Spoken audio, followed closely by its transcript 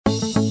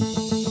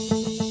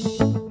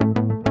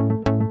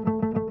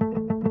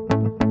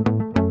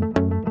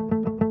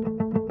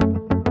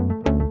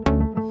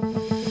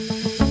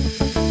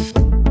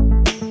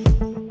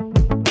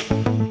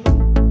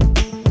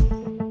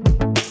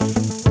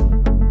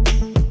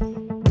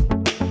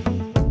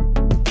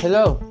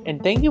Hello,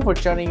 and thank you for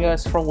joining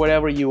us from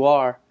wherever you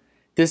are.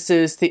 This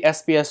is the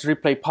SBS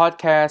Replay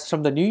podcast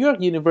from the New York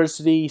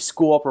University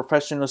School of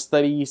Professional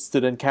Studies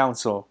Student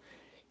Council.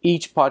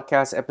 Each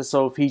podcast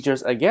episode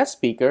features a guest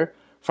speaker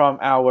from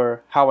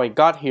our How I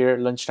Got Here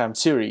lunchtime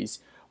series,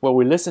 where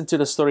we listen to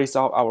the stories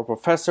of our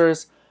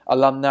professors,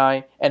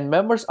 alumni, and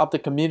members of the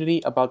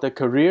community about their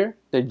career,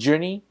 their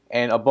journey,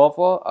 and above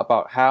all,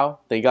 about how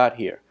they got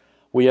here.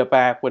 We are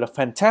back with a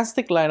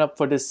fantastic lineup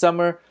for this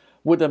summer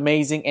with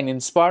amazing and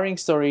inspiring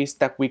stories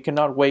that we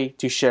cannot wait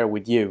to share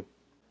with you.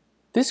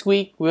 This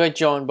week, we are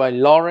joined by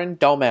Lauren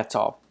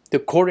Dalmatov, the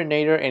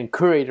coordinator and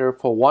curator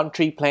for One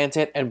Tree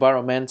Planted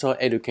environmental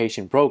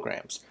education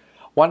programs.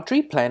 One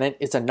Tree Planted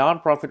is a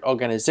nonprofit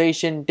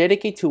organization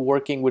dedicated to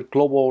working with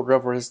global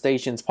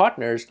reforestation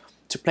partners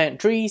to plant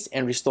trees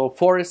and restore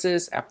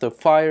forests after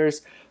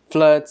fires,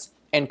 floods,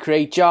 and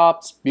create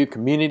jobs, build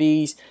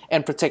communities,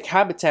 and protect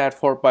habitat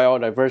for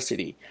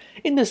biodiversity.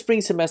 In the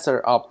spring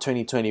semester of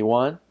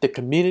 2021, the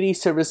Community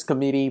Service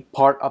Committee,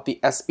 part of the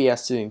SBS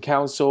Student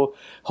Council,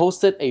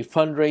 hosted a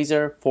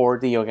fundraiser for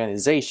the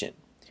organization.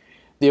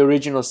 The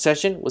original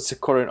session was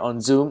recorded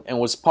on Zoom and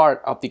was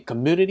part of the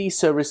Community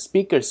Service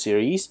Speaker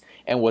Series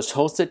and was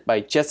hosted by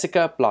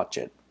Jessica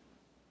Blodgett.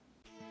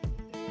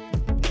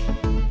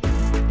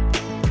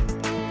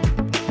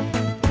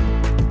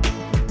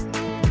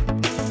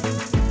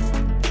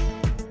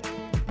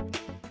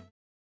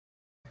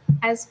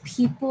 As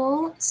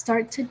people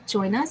start to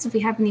join us, if we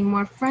have any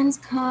more friends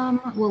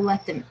come, we'll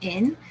let them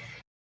in.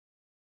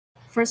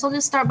 First, I'll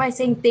just start by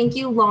saying thank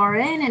you,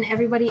 Lauren, and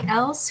everybody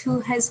else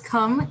who has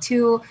come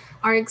to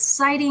our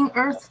exciting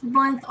Earth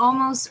Month,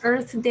 almost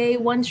Earth Day,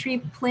 One Tree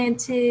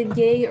Planted,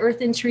 Yay Earth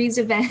and Trees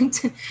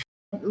event.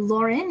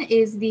 Lauren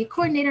is the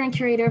coordinator and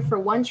curator for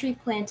One Tree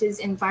Planted's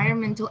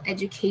environmental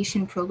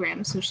education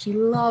program, so she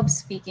loves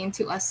speaking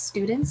to us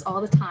students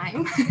all the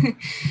time.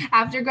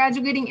 After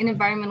graduating in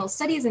environmental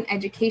studies and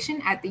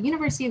education at the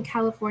University of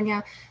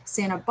California,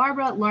 Santa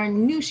Barbara,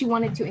 Lauren knew she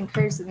wanted to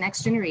encourage the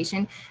next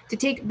generation to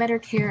take better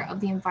care of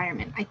the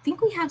environment. I think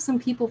we have some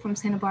people from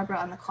Santa Barbara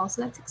on the call,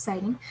 so that's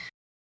exciting.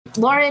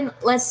 Lauren,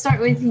 let's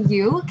start with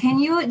you. Can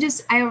you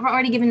just, I've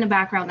already given a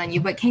background on you,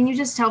 but can you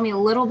just tell me a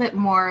little bit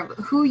more of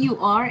who you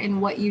are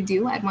and what you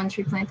do at One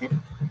Tree Planted?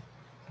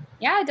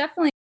 Yeah,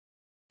 definitely.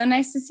 So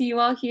nice to see you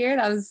all here.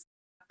 That was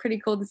pretty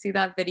cool to see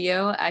that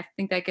video. I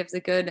think that gives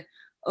a good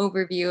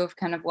overview of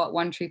kind of what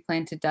One Tree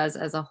Planted does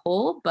as a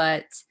whole,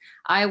 but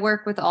I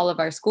work with all of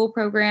our school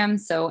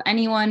programs. So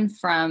anyone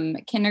from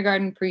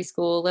kindergarten,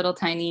 preschool, little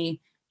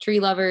tiny tree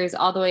lovers,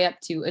 all the way up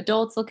to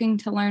adults looking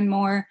to learn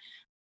more,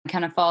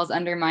 kind of falls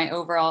under my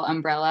overall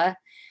umbrella.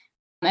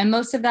 And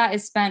most of that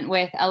is spent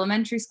with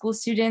elementary school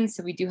students.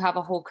 So we do have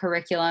a whole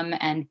curriculum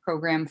and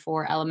program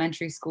for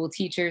elementary school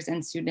teachers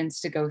and students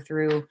to go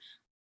through.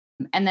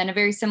 And then a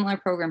very similar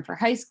program for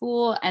high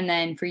school. And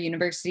then for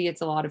university,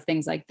 it's a lot of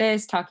things like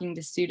this, talking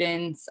to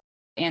students,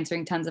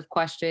 answering tons of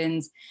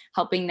questions,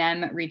 helping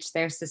them reach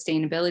their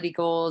sustainability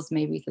goals,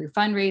 maybe through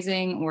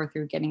fundraising or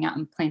through getting out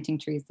and planting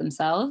trees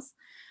themselves.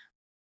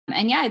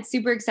 And yeah, it's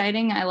super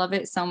exciting. I love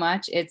it so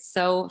much. It's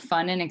so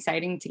fun and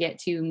exciting to get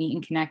to meet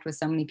and connect with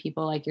so many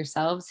people like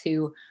yourselves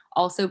who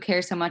also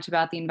care so much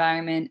about the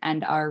environment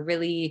and are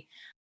really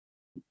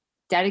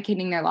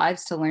dedicating their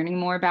lives to learning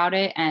more about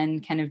it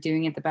and kind of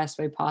doing it the best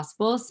way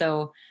possible.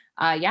 So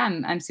yeah,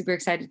 I'm super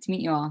excited to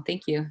meet you all.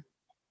 Thank you.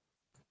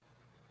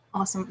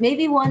 Awesome.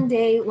 Maybe one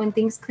day when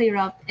things clear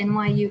up,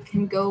 NYU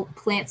can go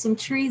plant some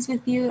trees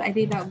with you. I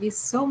think that would be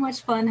so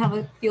much fun. Have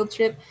a field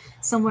trip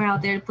somewhere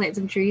out there to plant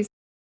some trees.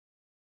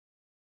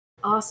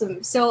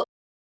 Awesome. So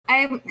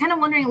I'm kind of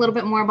wondering a little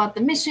bit more about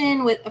the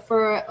mission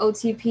for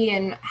OTP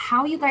and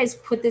how you guys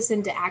put this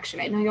into action.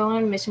 I know you're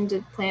on a mission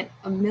to plant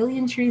 1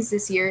 million trees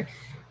this year.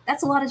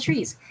 That's a lot of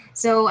trees.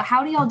 So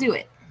how do y'all do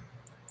it?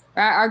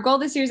 Our goal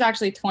this year is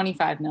actually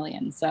 25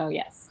 million. So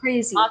yes,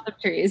 crazy. Lots of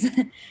trees.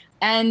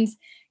 And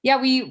yeah,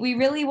 we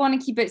really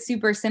want to keep it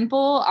super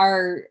simple.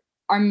 Our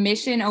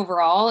mission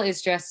overall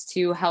is just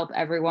to help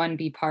everyone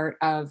be part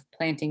of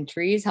planting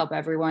trees, help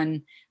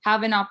everyone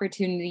have an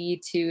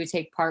opportunity to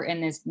take part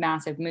in this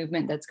massive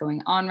movement that's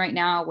going on right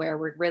now, where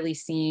we're really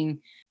seeing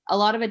a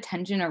lot of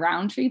attention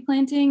around tree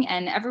planting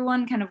and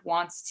everyone kind of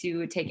wants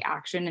to take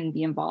action and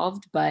be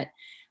involved. But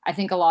I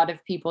think a lot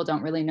of people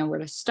don't really know where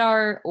to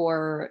start,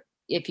 or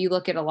if you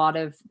look at a lot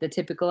of the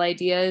typical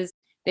ideas,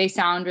 they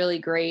sound really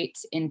great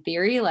in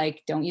theory,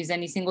 like don't use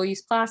any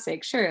single-use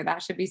plastic. Sure,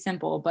 that should be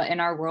simple. But in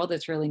our world,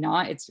 it's really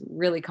not. It's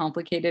really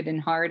complicated and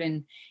hard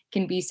and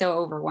can be so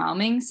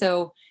overwhelming.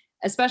 So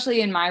especially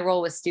in my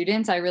role with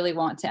students, I really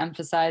want to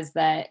emphasize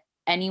that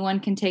anyone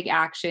can take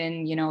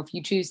action. You know, if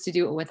you choose to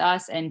do it with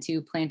us and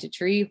to plant a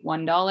tree,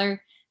 $1,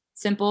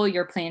 simple,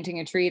 you're planting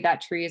a tree.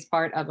 That tree is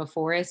part of a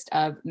forest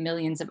of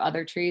millions of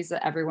other trees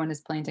that everyone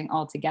is planting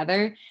all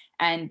together.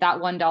 And that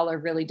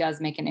 $1 really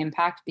does make an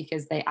impact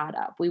because they add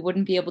up. We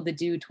wouldn't be able to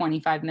do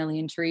 25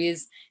 million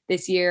trees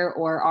this year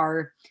or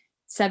our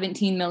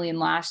 17 million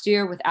last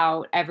year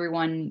without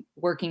everyone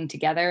working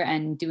together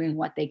and doing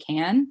what they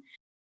can.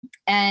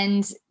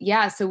 And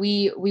yeah, so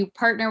we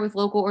partner with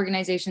local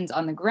organizations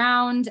on the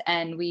ground,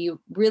 and we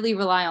really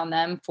rely on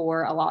them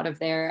for a lot of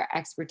their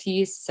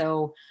expertise.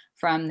 So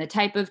from the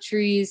type of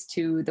trees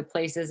to the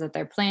places that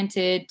they're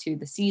planted to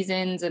the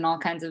seasons and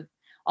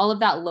all of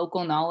that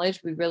local knowledge,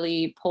 we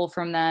really pull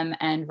from them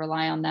and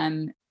rely on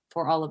them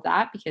for all of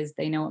that because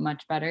they know it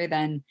much better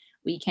than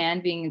we can,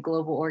 being a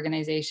global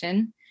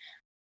organization.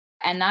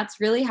 And that's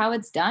really how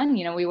it's done.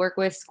 We work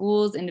with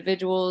schools,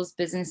 individuals,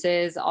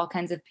 businesses, all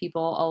kinds of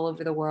people all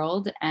over the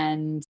world.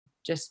 And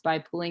just by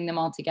pulling them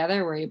all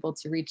together, we're able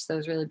to reach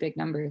those really big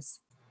numbers.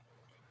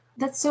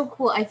 That's so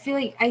cool. I feel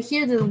like I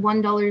hear the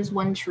 $1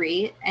 one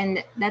tree,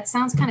 and that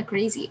sounds kind of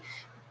crazy.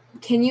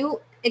 Can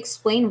you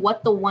explain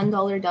what the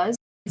 $1 does?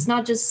 It's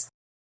not just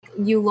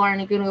you,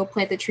 Lauren, are going to go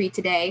plant the tree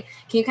today.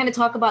 Can you kind of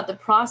talk about the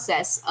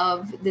process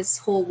of this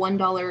whole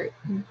 $1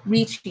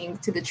 reaching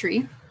to the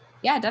tree?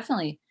 Yeah,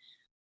 definitely.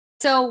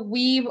 So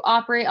we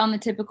operate on the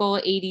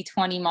typical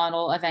 80-20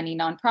 model of any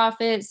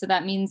nonprofit. So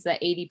that means that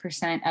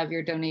 80% of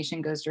your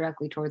donation goes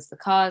directly towards the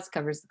cause,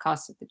 covers the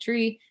cost of the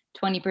tree.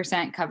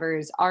 20%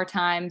 covers our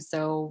time.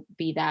 So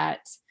be that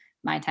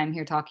my time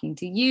here talking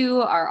to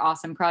you, our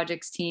awesome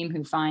projects team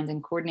who finds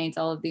and coordinates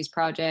all of these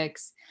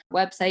projects,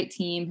 website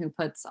team who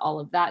puts all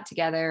of that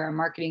together, our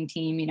marketing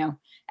team,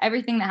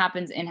 everything that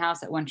happens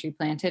in-house at One Tree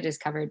Planted is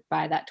covered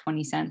by that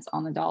 20 cents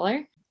on the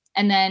dollar.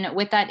 And then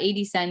with that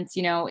 80 cents,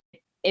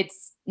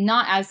 it's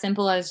not as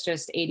simple as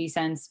just 80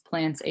 cents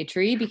plants a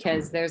tree,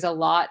 because there's a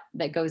lot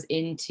that goes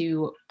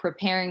into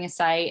preparing a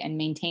site and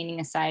maintaining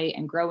a site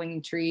and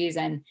growing trees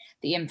and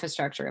the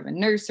infrastructure of a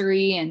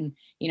nursery. And,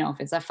 if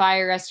it's a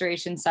fire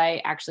restoration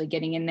site, actually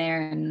getting in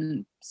there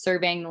and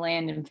surveying the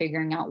land and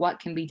figuring out what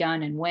can be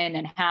done and when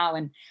and how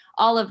and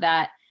all of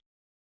that.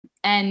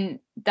 And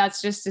that's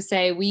just to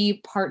say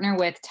we partner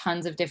with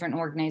tons of different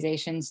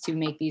organizations to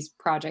make these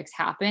projects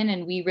happen.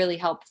 And we really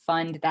help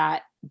fund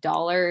that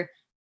dollar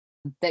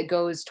that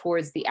goes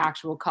towards the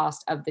actual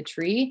cost of the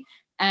tree.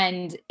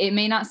 And it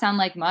may not sound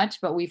like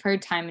much, but we've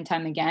heard time and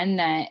time again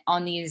that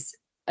on these,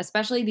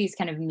 especially these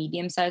kind of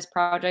medium-sized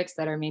projects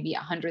that are maybe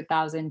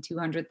 100,000,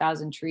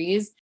 200,000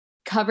 trees,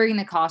 covering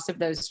the cost of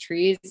those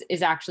trees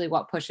is actually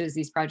what pushes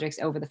these projects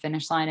over the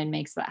finish line and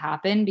makes that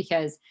happen,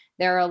 because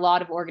there are a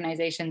lot of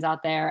organizations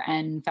out there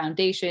and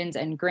foundations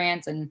and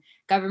grants and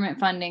government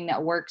funding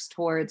that works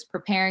towards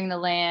preparing the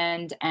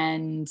land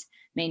and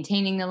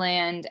maintaining the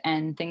land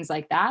and things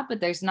like that. But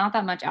there's not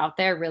that much out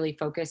there really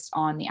focused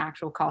on the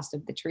actual cost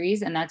of the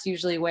trees. And that's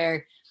usually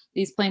where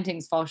these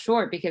plantings fall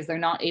short, because they're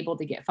not able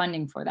to get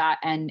funding for that.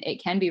 And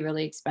it can be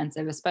really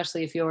expensive,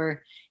 especially if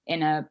you're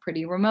in a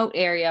pretty remote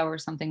area or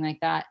something like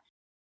that.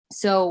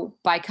 So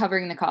by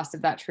covering the cost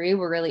of that tree,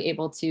 we're really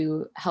able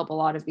to help a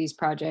lot of these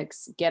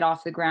projects get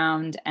off the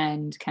ground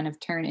and kind of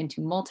turn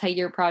into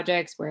multi-year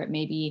projects where it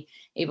may be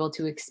able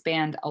to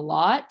expand a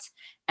lot.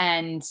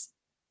 And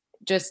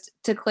just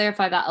to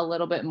clarify that a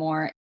little bit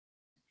more,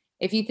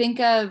 if you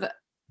think of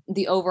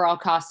the overall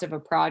cost of a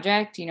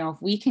project,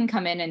 if we can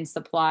come in and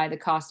supply the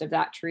cost of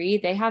that tree,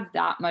 they have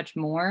that much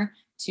more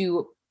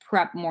to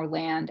prep more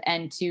land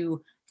and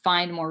to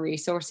find more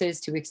resources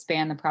to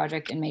expand the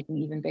project and make an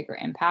even bigger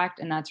impact.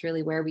 And that's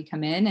really where we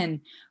come in, and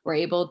we're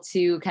able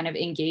to kind of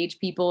engage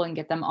people and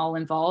get them all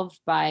involved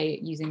by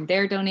using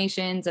their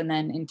donations, and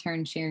then in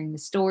turn sharing the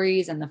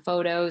stories and the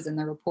photos and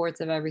the reports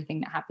of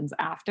everything that happens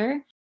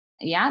after.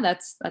 Yeah,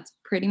 that's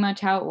pretty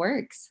much how it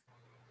works.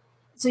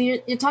 So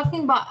you're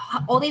talking about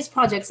all these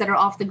projects that are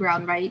off the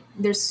ground, right?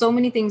 There's so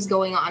many things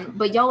going on,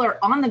 but y'all are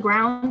on the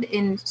ground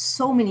in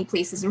so many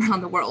places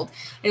around the world.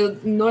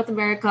 North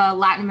America,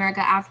 Latin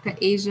America, Africa,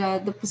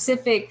 Asia, the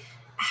Pacific.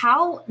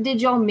 How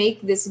did y'all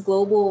make this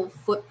global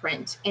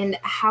footprint, and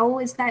how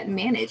is that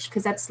managed?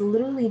 Because that's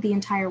literally the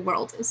entire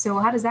world. So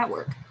how does that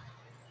work?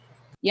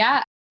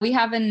 Yeah, we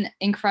have an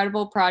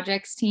incredible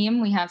projects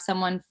team. We have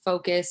someone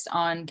focused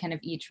on kind of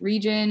each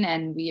region,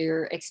 and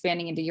we're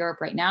expanding into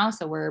Europe right now.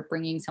 So we're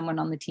bringing someone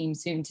on the team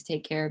soon to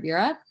take care of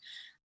Europe.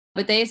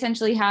 But they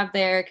essentially have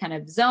their kind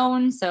of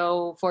zone.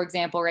 So for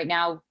example, right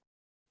now,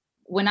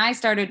 when I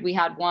started, we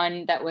had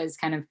one that was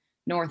kind of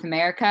North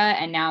America,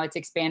 and now it's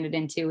expanded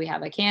into, we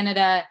have a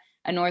Canada,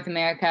 a North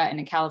America, and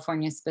a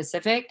California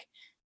specific.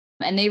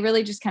 And they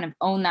really just kind of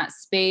own that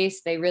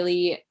space. They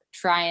really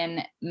try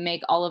and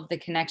make all of the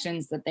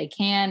connections that they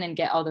can and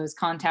get all those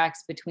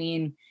contacts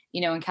between,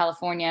 in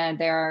California,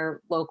 there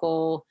are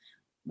local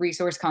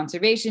resource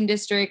conservation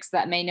districts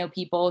that may know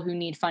people who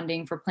need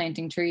funding for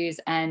planting trees,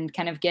 and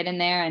kind of get in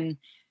there and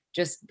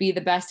just be the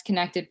best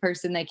connected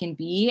person they can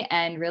be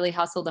and really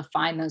hustle to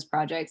find those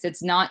projects.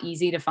 It's not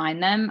easy to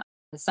find them.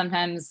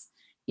 Sometimes,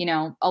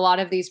 a lot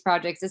of these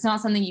projects, it's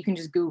not something you can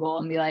just Google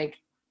and be like,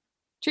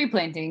 tree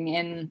planting.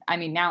 And I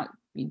mean, now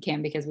you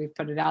can, because we've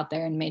put it out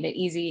there and made it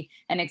easy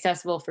and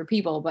accessible for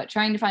people, but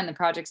trying to find the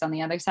projects on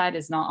the other side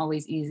is not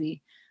always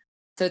easy.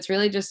 So it's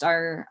really just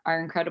our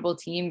incredible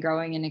team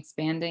growing and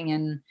expanding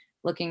and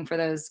looking for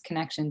those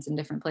connections in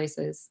different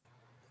places.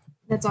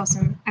 That's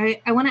awesome. I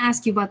want to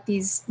ask you about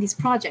these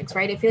projects,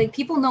 right? I feel like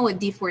people know what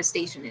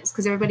deforestation is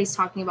because everybody's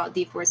talking about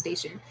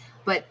deforestation,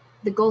 but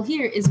the goal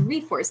here is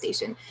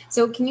reforestation.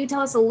 So can you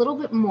tell us a little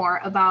bit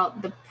more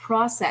about the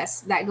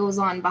process that goes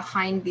on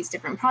behind these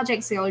different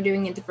projects that y'all are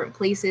doing in different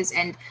places?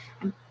 And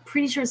I'm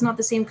pretty sure it's not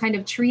the same kind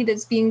of tree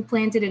that's being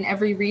planted in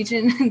every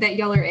region that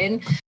y'all are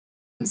in.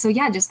 So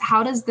yeah, just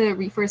how does the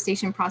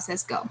reforestation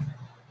process go?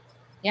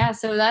 Yeah,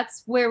 so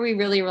that's where we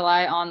really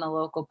rely on the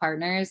local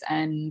partners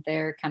and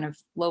their kind of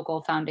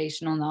local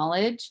foundational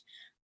knowledge.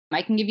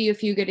 I can give you a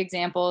few good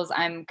examples.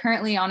 I'm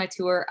currently on a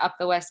tour up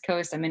the West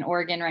Coast. I'm in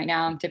Oregon right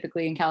now. I'm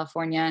typically in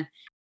California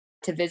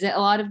to visit a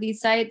lot of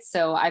these sites.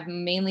 So I've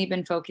mainly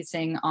been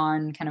focusing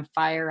on kind of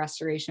fire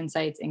restoration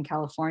sites in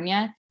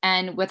California.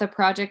 And with a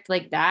project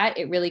like that,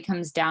 it really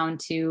comes down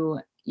to,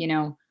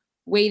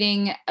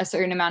 waiting a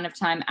certain amount of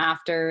time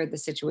after the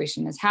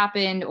situation has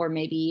happened, or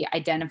maybe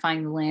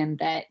identifying the land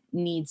that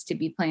needs to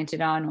be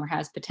planted on or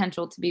has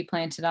potential to be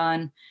planted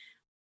on.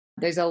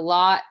 There's a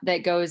lot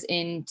that goes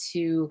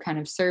into kind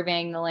of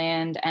surveying the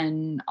land,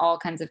 and all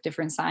kinds of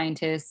different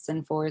scientists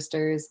and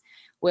foresters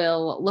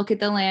will look at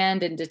the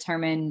land and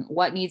determine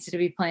what needs to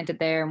be planted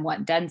there and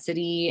what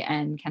density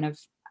and kind of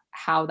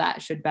how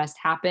that should best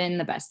happen,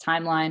 the best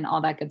timeline,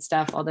 all that good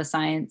stuff, all the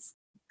science.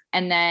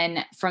 And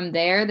then from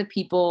there, the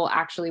people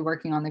actually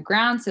working on the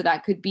ground. So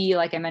that could be,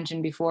 like I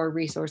mentioned before,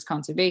 resource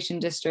conservation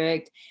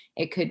district.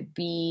 It could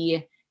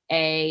be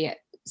a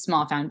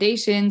small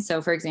foundation. So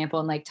for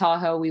example, in Lake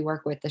Tahoe, we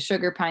work with the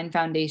Sugar Pine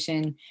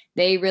Foundation.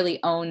 They really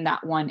own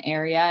that one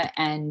area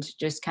and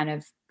just kind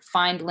of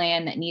find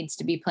land that needs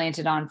to be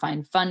planted on,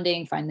 find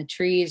funding, find the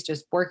trees,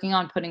 just working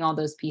on putting all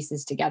those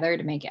pieces together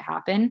to make it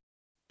happen.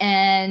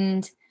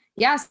 And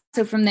yeah,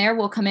 so from there,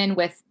 we'll come in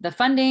with the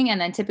funding, and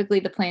then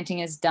typically the planting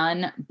is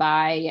done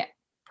by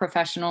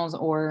professionals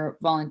or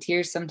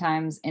volunteers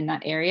sometimes in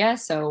that area.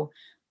 So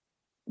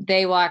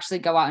they will actually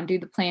go out and do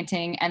the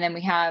planting, and then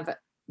we have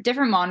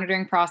different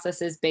monitoring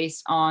processes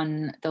based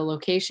on the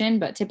location,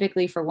 but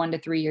typically for 1 to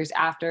 3 years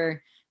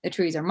after the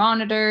trees are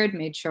monitored,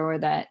 made sure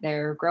that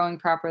they're growing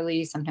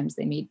properly. Sometimes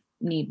they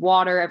need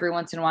water every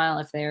once in a while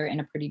if they're in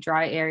a pretty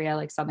dry area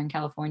like Southern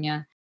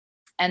California.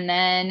 And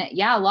then,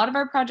 yeah, a lot of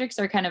our projects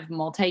are kind of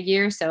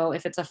multi-year. So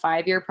if it's a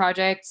 5-year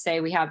project, say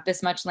we have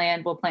this much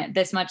land, we'll plant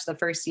this much the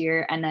first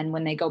year. And then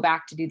when they go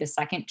back to do the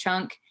second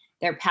chunk,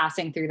 they're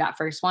passing through that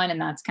first one. And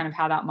that's kind of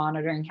how that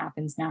monitoring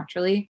happens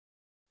naturally.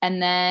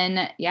 And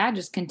then, yeah,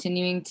 just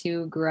continuing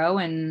to grow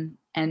and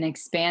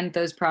expand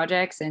those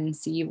projects and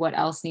see what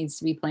else needs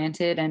to be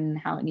planted and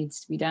how it needs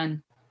to be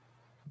done.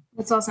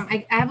 That's awesome.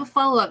 I have a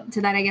follow-up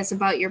to that, I guess,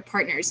 about your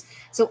partners.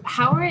 So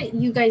how are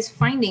you guys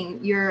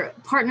finding your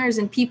partners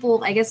and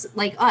people, I guess,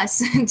 like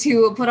us,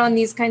 to put on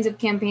these kinds of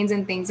campaigns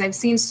and things? I've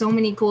seen so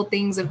many cool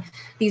things of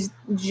these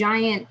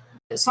giant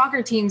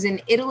soccer teams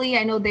in Italy.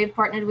 I know they've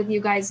partnered with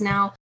you guys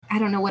now. I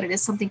don't know what it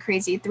is, something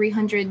crazy,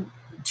 300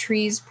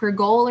 trees per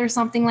goal or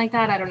something like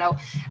that. I don't know.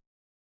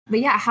 But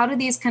yeah, how do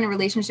these kind of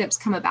relationships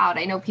come about?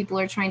 I know people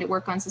are trying to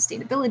work on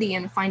sustainability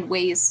and find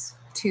ways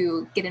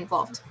to get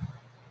involved.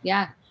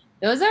 Yeah.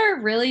 Those are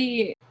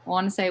really, I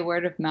want to say,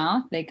 word of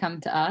mouth. They come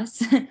to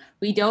us.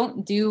 We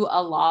don't do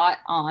a lot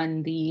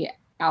on the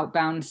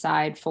outbound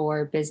side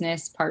for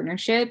business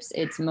partnerships.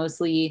 It's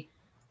mostly,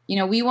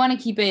 we want to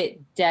keep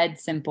it dead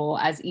simple,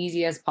 as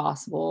easy as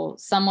possible.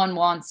 Someone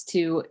wants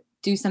to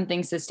do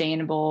something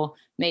sustainable,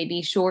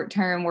 maybe short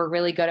term. We're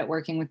really good at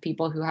working with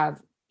people who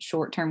have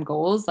short term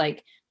goals.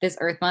 Like this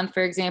Earth Month,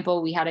 for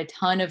example, we had a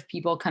ton of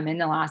people come in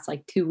the last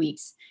 2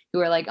 weeks who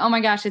are like, oh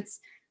my gosh,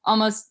 it's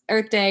almost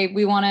Earth Day.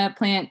 We want to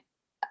plant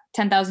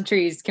 10,000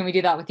 trees. Can we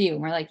do that with you?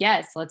 And we're like,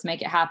 yes, let's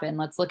make it happen.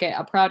 Let's look at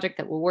a project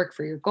that will work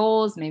for your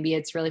goals. Maybe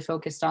it's really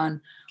focused on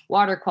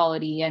water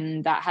quality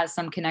and that has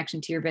some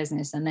connection to your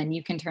business. And then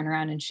you can turn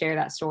around and share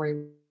that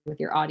story with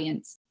your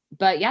audience.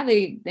 But yeah,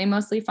 they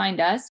mostly find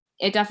us.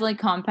 It definitely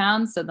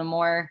compounds. So the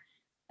more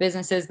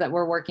businesses that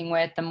we're working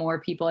with, the more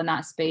people in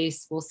that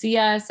space will see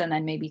us and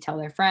then maybe tell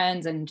their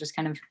friends, and just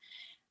kind of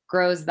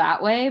grows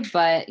that way.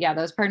 But yeah,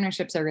 those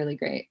partnerships are really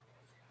great.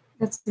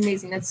 That's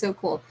amazing. That's so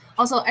cool.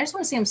 Also, I just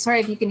want to say I'm sorry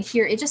if you can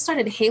hear, it just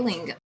started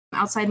hailing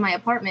outside my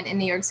apartment in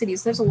New York City.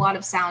 So there's a lot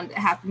of sound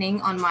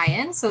happening on my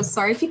end. So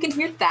sorry if you can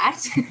hear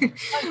that. Okay.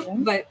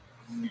 But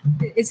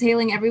it's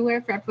hailing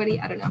everywhere for everybody.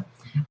 I don't know.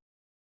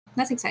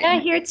 That's exciting. Yeah,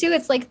 here too.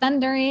 It's like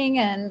thundering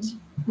and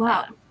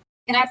wow.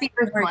 Happy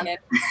Earth Month.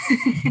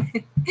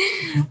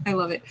 I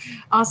love it.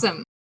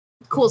 Awesome.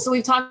 Cool. So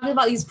we've talked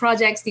about these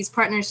projects, these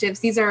partnerships.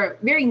 These are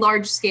very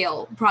large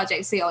scale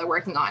projects that y'all are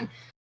working on.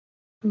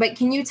 But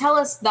can you tell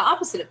us the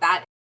opposite of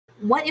that?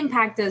 What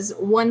impact does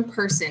one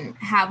person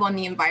have on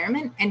the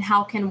environment, and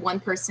how can one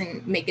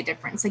person make a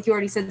difference? Like you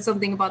already said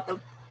something about the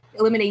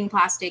eliminating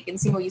plastic and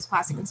single-use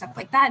plastic and stuff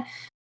like that.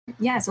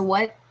 Yeah, so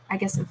what, I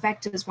guess,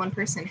 effect does one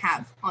person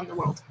have on the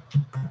world?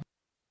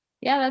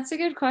 Yeah, that's a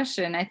good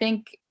question. I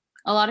think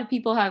a lot of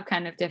people have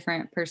kind of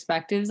different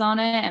perspectives on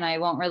it, and I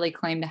won't really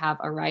claim to have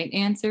a right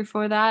answer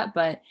for that.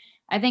 But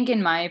I think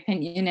in my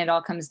opinion, it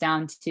all comes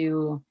down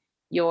to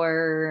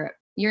your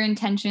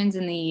intentions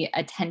and the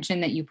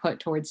attention that you put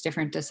towards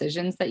different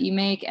decisions that you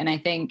make. And I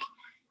think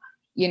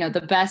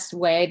the best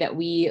way that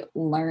we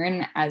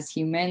learn as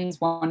humans,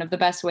 one of the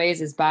best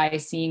ways is by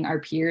seeing our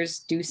peers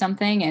do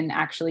something and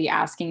actually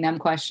asking them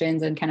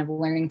questions and kind of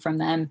learning from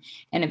them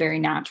in a very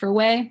natural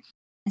way.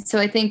 So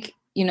I think,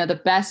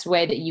 the best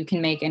way that you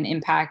can make an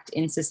impact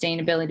in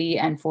sustainability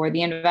and for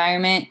the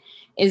environment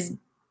is,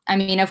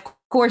 of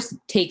course,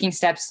 taking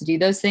steps to do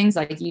those things,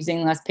 like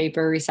using less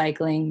paper,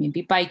 recycling,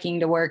 maybe biking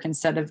to work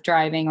instead of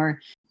driving,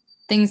 or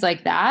things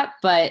like that.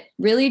 But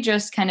really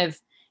just kind of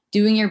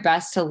doing your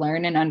best to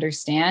learn and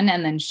understand,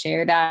 and then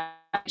share that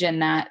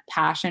and that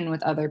passion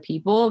with other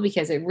people,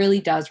 because it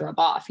really does rub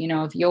off.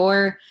 If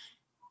you're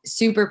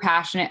super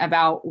passionate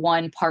about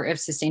one part of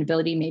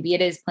sustainability, maybe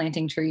it is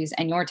planting trees,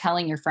 and you're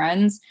telling your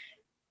friends,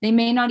 they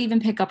may not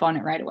even pick up on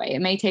it right away. It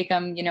may take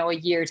them, a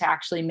year to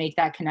actually make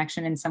that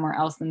connection in somewhere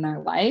else in their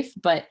life.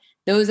 But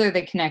those are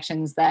the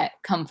connections that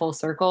come full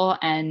circle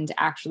and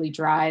actually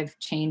drive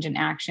change and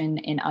action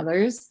in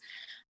others.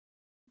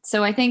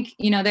 So I think,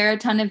 there are a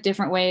ton of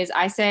different ways.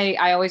 I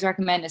always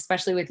recommend,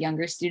 especially with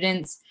younger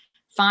students,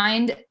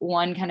 find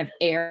one kind of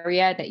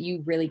area that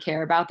you really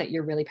care about, that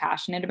you're really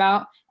passionate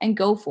about, and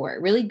go for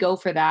it. Really go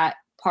for that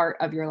part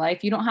of your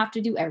life. You don't have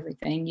to do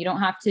everything. You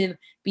don't have to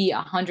be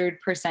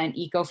 100%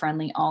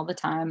 eco-friendly all the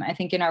time. I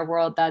think in our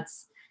world,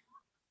 that's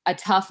a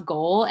tough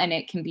goal, and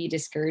it can be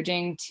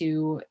discouraging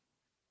to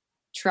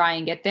try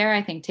and get there.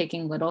 I think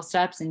taking little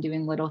steps and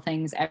doing little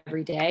things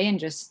every day and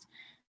just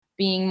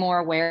being more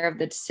aware of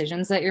the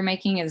decisions that you're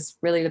making is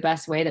really the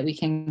best way that we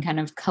can kind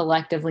of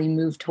collectively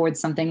move towards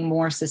something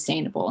more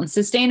sustainable. And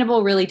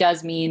sustainable really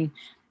does mean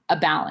a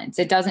balance.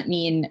 It doesn't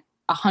mean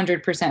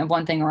 100% of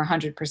one thing or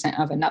 100%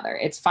 of another.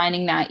 It's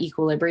finding that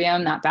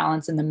equilibrium, that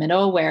balance in the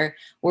middle, where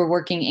we're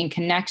working in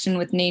connection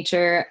with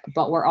nature,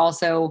 but we're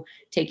also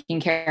taking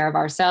care of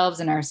ourselves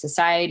and our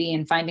society,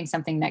 and finding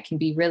something that can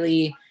be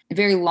really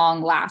very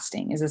long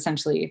lasting is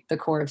essentially the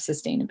core of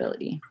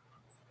sustainability.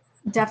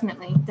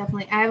 Definitely.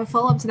 I have a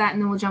follow-up to that,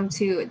 and then we'll jump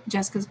to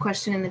Jessica's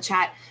question in the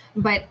chat.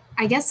 But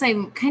I guess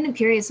I'm kind of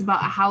curious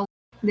about how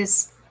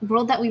this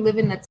world that we live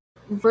in, that's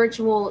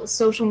virtual,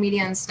 social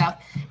media and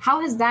stuff,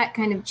 how has that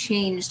kind of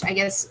changed, I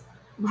guess,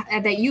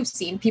 that you've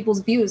seen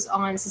people's views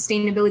on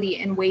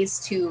sustainability and ways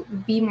to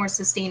be more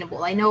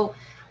sustainable? I know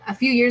a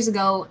few years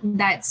ago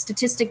that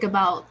statistic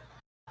about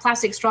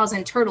plastic straws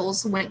and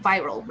turtles went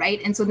viral, right?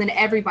 And so then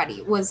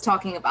everybody was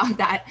talking about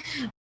that.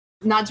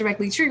 Not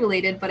directly tree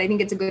related, but I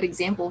think it's a good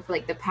example for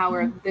like the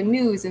power of the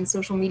news and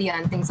social media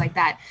and things like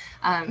that.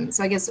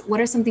 So I guess, what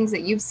are some things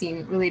that you've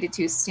seen related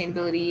to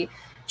sustainability,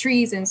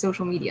 trees, and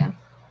social media?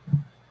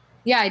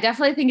 Yeah, I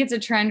definitely think it's a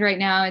trend right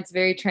now. It's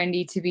very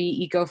trendy to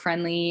be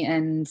eco-friendly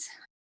and,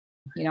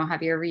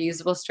 have your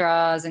reusable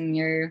straws and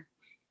your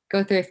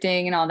go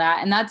thrifting and all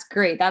that. And that's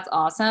great. That's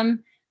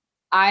awesome.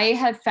 I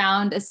have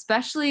found,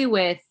 especially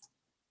with,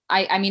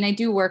 I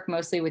do work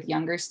mostly with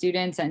younger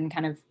students and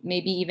kind of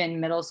maybe even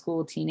middle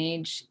school,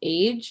 teenage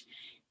age,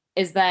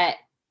 is that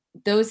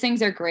those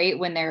things are great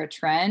when they're a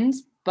trend,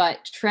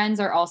 but trends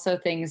are also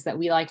things that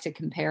we like to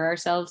compare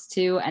ourselves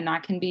to. And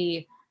that can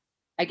be,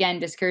 again,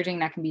 discouraging.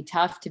 That can be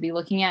tough to be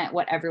looking at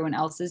what everyone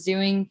else is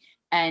doing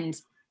and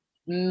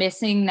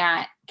missing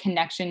that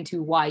connection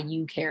to why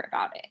you care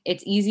about it.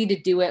 It's easy to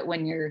do it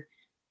when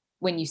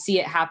you see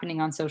it happening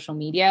on social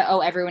media.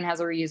 Oh, everyone has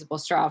a reusable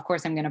straw, of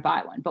course I'm going to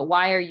buy one. But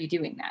why are you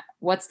doing that?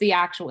 What's the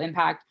actual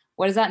impact?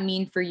 What does that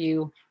mean for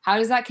you? How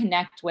does that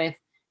connect with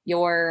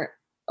your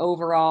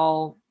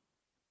overall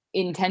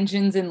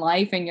intentions in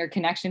life and your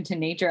connection to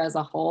nature as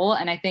a whole?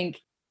 And I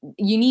think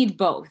you need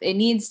both. It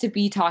needs to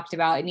be talked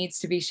about. It needs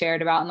to be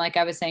shared about. And like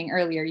I was saying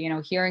earlier,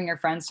 hearing your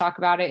friends talk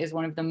about it is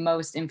one of the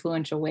most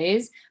influential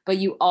ways, but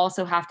you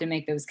also have to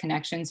make those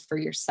connections for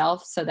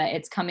yourself so that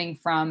it's coming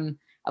from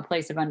a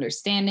place of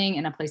understanding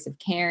and a place of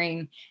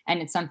caring.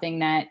 And it's something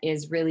that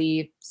is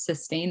really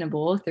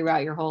sustainable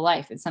throughout your whole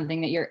life. It's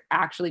something that you're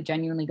actually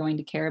genuinely going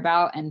to care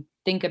about and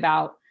think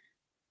about,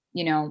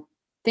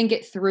 think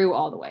it through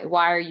all the way.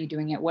 Why are you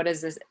doing it?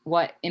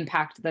 What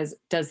impact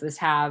does this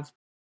have?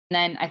 And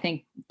then I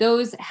think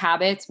those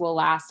habits will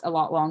last a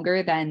lot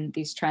longer than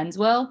these trends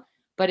will.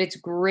 But it's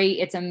great.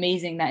 It's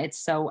amazing that it's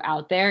so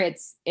out there.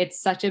 It's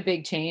such a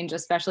big change,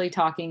 especially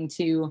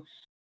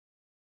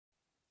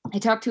I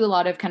talked to a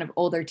lot of kind of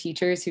older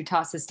teachers who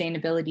taught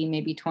sustainability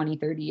maybe 20,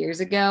 30 years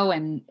ago,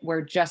 and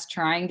were just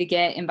trying to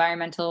get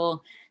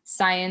environmental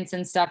science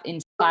and stuff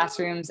into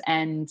classrooms.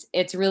 And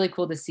it's really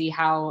cool to see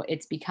how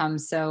it's become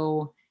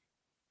so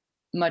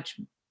much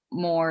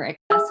more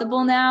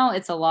accessible now.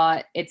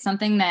 It's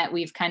something that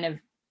we've kind of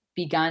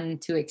begun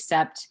to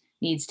accept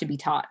needs to be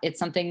taught. It's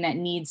something that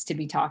needs to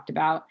be talked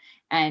about.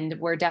 And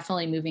we're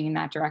definitely moving in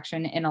that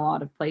direction in a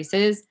lot of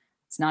places.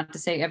 It's not to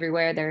say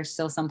everywhere. There are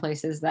still some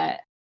places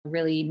that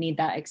really need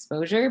that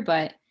exposure,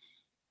 but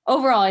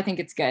overall, I think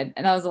it's good.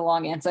 And that was a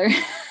long answer.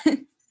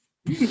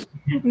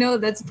 No,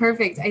 that's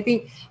perfect. I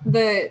think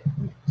the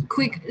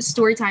quick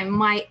story time.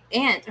 My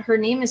aunt, her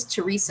name is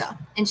Teresa,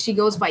 and she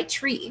goes by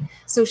Tree.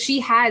 So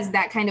she has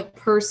that kind of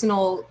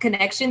personal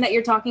connection that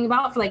you're talking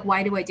about for like,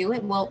 why do I do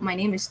it? Well, my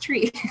name is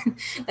Tree.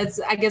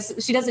 That's, I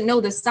guess she doesn't know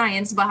the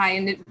science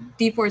behind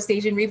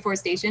deforestation,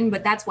 reforestation,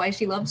 but that's why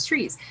she loves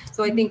trees.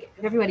 So I think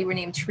if everybody were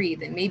named Tree,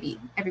 then maybe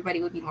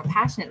everybody would be more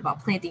passionate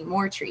about planting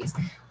more trees.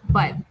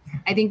 But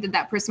I think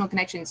that personal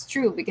connection is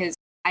true, because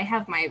I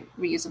have my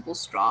reusable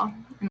straw.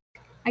 And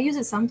I use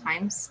it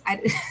sometimes.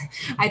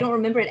 I don't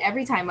remember it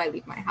every time I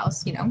leave my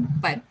house,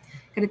 but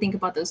got to think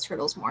about those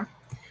turtles more.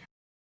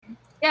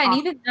 Yeah, and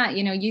even that,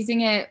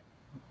 using it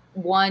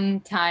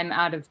 1 time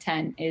out of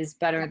 10 is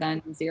better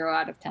than 0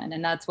 out of 10.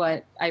 And that's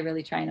what I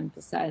really try and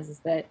emphasize, is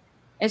that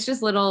it's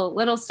just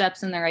little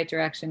steps in the right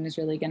direction is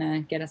really going to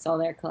get us all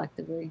there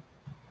collectively.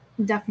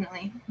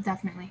 Definitely.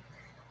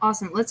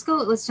 Awesome. Let's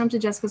jump to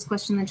Jessica's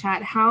question in the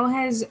chat. How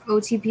has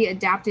OTP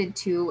adapted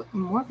to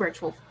more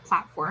virtual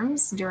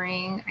platforms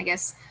during, I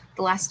guess,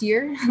 the last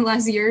year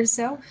or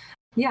so?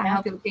 Yeah, how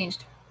have it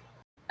changed?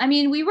 I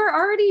mean, we were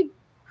already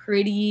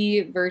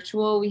pretty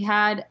virtual. We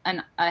had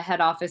a head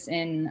office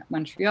in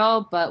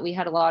Montreal, but we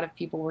had a lot of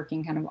people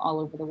working kind of all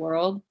over the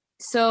world.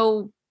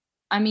 So,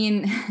 I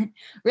mean,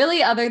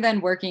 really, other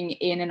than working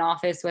in an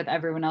office with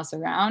everyone else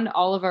around,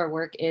 all of our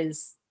work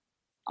is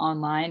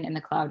online in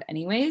the cloud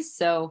anyways.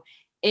 So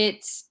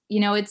it's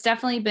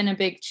definitely been a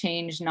big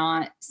change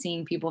not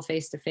seeing people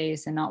face to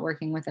face and not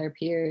working with our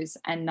peers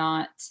and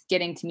not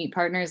getting to meet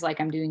partners like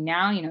I'm doing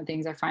now.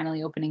 Things are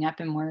finally opening up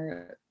and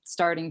we're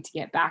starting to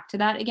get back to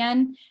that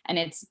again. And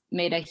it's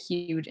made a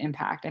huge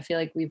impact. I feel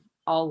like we've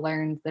all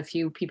learned, the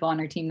few people on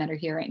our team that are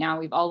here right now,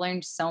 we've all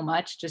learned so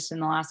much just in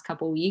the last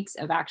couple of weeks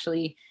of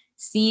actually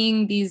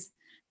seeing these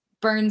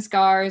burn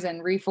scars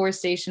and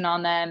reforestation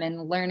on them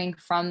and learning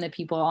from the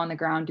people on the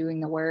ground doing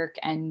the work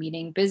and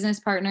meeting business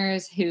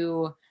partners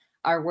who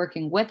are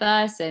working with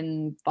us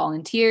and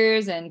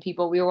volunteers and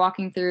people. We were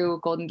walking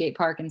through Golden Gate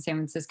Park in San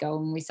Francisco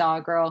and we saw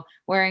a girl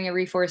wearing a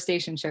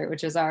reforestation shirt,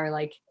 which is our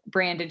like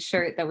branded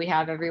shirt that we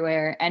have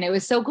everywhere. And it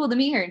was so cool to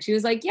meet her. And she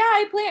was like, yeah,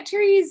 I plant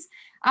trees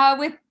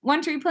with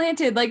One Tree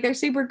Planted. Like, they're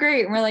super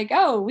great. And we're like,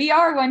 oh, we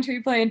are One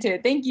Tree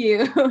Planted. Thank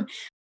you.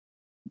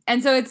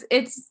 And so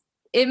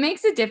it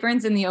makes a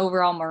difference in the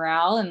overall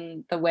morale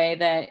and the way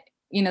that,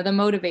 the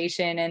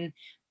motivation and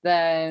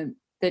the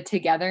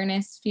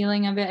togetherness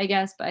feeling of it, I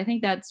guess. But I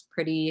think that's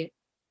pretty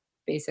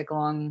basic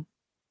along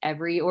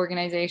every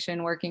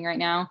organization working right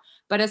now.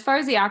 But as far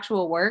as the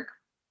actual work,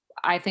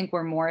 I think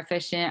we're more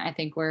efficient. I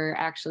think we're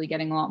actually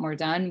getting a lot more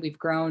done.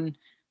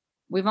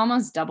 We've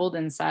almost doubled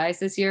in size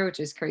this year,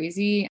 which is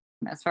crazy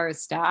as far as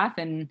staff.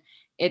 And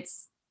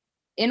it's,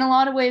 in a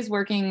lot of ways,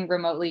 working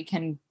remotely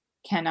can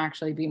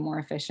actually be more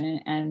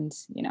efficient. And,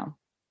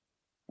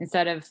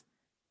 instead of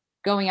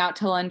going out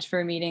to lunch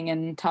for a meeting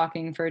and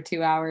talking for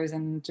 2 hours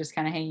and just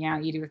kind of hanging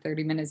out, you do a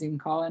 30-minute Zoom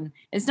call. And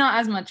it's not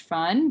as much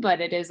fun, but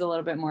it is a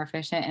little bit more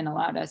efficient and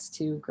allowed us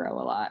to grow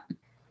a lot.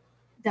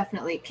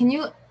 Definitely. Can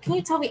you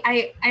tell me,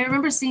 I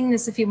remember seeing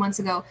this a few months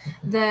ago,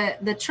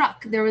 the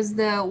truck, there was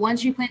the One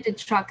Tree Planted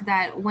truck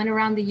that went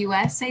around the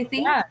US, I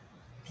think. Yeah.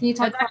 Can you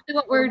talk about actually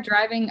what we're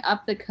driving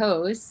up the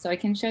coast? So I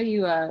can show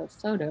you a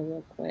photo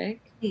real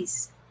quick.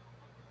 Please.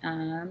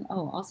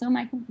 Also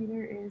my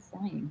computer is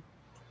dying.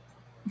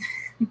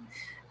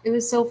 It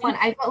was so fun.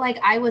 I felt like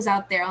I was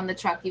out there on the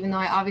truck, even though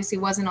I obviously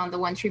wasn't on the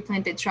One Tree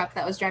Planted truck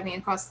that was driving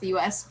across the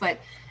US, but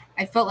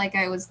I felt like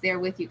I was there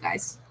with you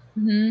guys.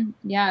 Mm-hmm.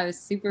 Yeah, it was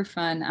super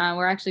fun.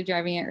 We're actually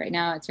driving it right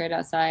now. It's right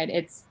outside.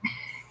 It's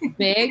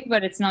big,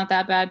 but it's not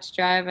that bad to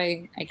drive.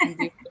 I can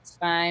do it. It's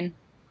fine.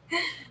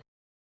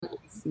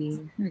 Let's see.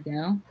 Here we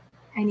go.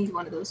 I need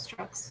one of those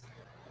trucks.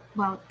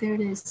 Wow, there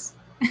it is.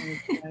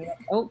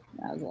 Oh,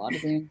 that was a lot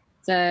of zoom.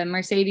 It's a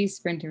Mercedes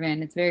Sprinter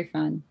van. It's very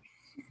fun.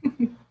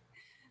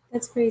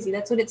 That's crazy.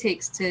 That's what it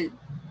takes to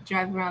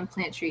drive around,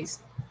 plant trees.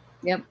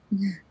 Yep.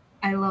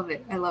 I love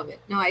it.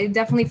 No, I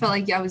definitely felt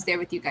like I was there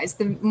with you guys.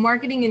 The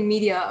marketing and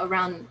media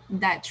around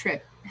that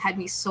trip had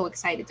me so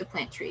excited to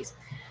plant trees.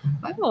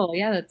 Oh,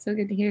 yeah, that's so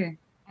good to hear.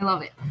 I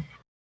love it.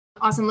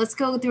 Awesome. Let's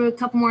go through a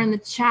couple more in the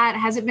chat.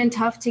 Has it been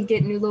tough to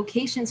get new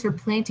locations for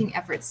planting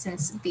efforts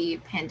since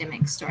the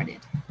pandemic started?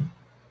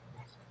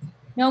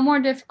 No more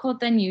difficult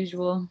than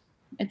usual.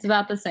 It's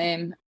about the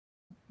same.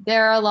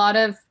 There are a lot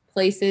of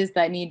places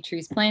that need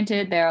trees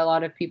planted. There are a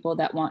lot of people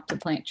that want to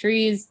plant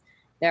trees.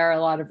 There are a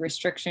lot of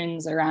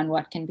restrictions around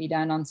what can be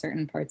done on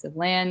certain parts of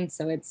land.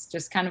 So it's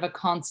just kind of a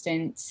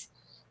constant,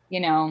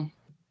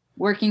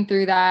 working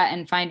through that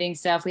and finding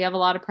stuff. We have a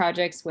lot of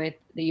projects with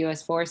the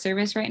U.S. Forest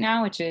Service right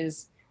now, which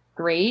is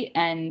great.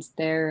 And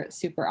they're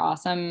super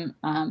awesome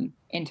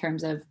in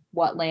terms of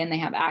what land they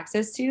have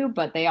access to,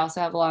 but they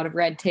also have a lot of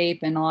red tape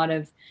and a lot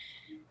of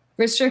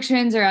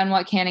restrictions around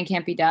what can and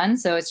can't be done.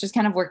 So it's just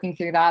kind of working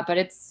through that, but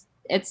it's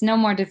no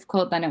more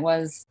difficult than it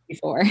was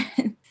before.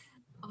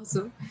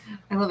 Awesome.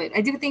 I love it.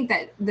 I do think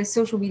that the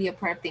social media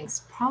part of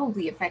things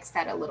probably affects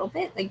that a little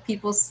bit. Like,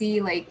 people see,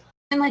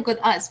 and with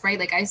us, right?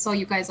 Like, I saw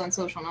you guys on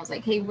social and I was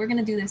like, hey, we're going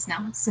to do this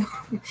now. So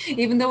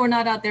even though we're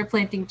not out there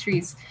planting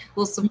trees,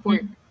 we'll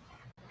support.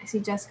 I see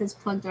Jessica's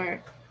plugged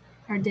our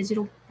our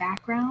digital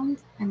background.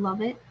 I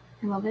love it.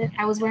 I love it.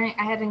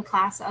 I had in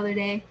class the other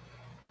day.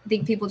 I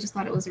think people just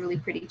thought it was a really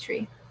pretty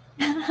tree.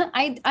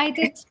 I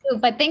did too,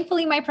 but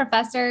thankfully my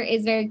professor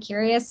is very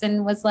curious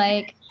and was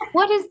like,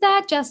 "What is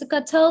that,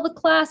 Jessica? Tell the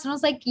class." And I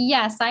was like,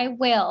 "Yes, I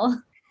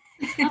will."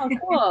 Oh,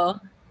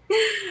 cool.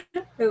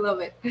 I love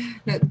it.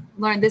 No,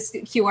 Lauren, this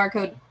QR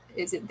code,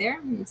 is it there?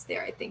 It's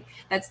there, I think.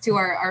 That's to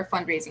our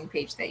fundraising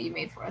page that you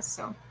made for us.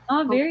 So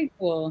Oh, very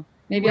cool.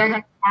 Maybe I'll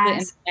have to put it in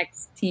the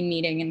next team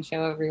meeting and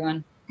show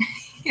everyone.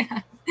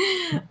 Yeah,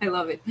 I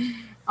love it.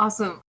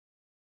 Awesome.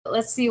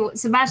 Let's see.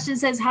 Sebastian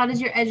says, how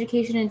does your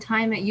education and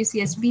time at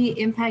UCSB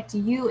impact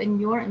you and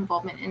your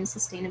involvement in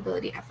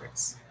sustainability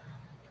efforts?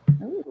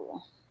 Ooh,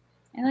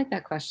 I like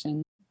that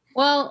question.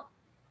 Well,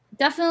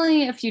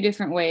 definitely a few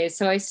different ways.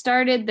 So I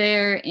started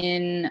there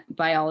in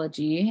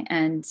biology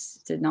and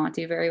did not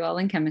do very well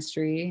in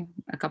chemistry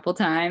a couple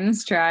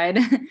times, tried.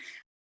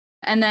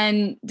 And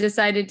then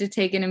decided to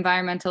take an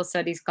environmental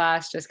studies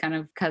class just kind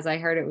of because I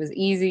heard it was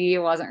easy. I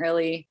wasn't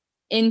really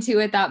into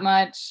it that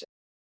much.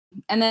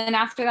 And then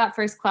after that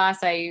first class,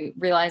 I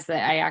realized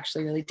that I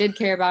actually really did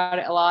care about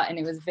it a lot, and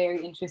it was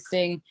very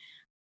interesting,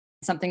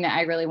 something that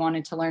I really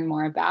wanted to learn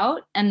more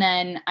about. And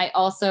then I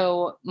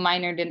also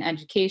minored in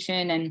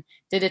education and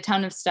did a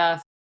ton of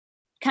stuff,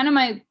 kind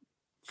of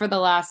for the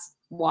last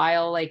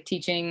while, like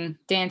teaching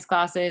dance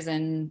classes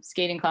and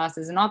skating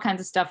classes and all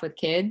kinds of stuff with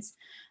kids.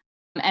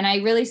 And I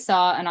really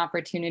saw an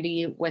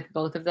opportunity with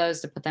both of those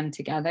to put them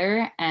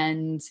together.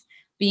 And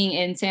being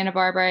in Santa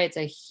Barbara, it's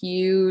a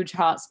huge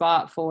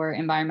hotspot for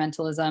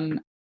environmentalism.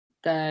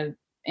 The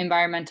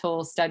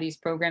environmental studies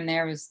program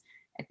there was,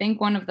 I think,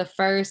 one of the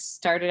first,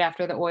 started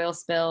after the oil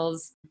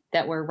spills,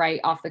 that were right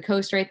off the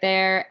coast right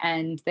there.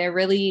 And they're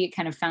really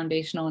kind of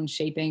foundational in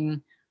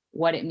shaping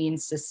what it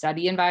means to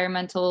study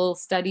environmental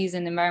studies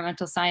and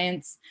environmental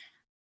science.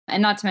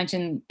 And not to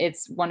mention,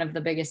 it's one of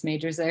the biggest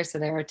majors there. So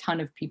there are a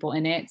ton of people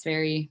in it. It's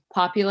very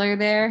popular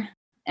there.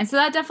 And so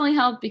that definitely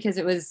helped because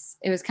it was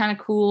kind of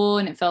cool,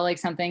 and it felt like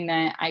something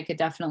that I could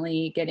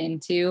definitely get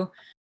into.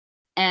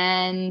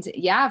 And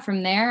yeah,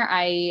 from there,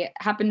 I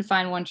happened to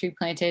find One Tree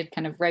Planted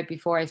kind of right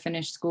before I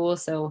finished school.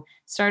 So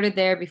started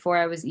there before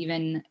I was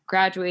even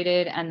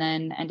graduated, and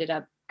then ended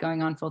up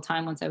going on full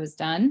time once I was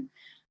done.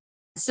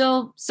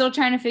 Still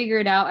trying to figure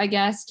it out, I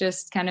guess,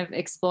 just kind of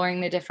exploring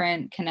the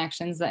different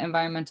connections that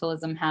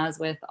environmentalism has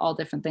with all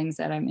different things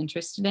that I'm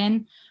interested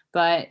in.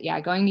 But yeah,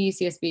 going to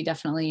UCSB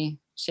definitely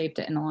shaped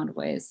it in a lot of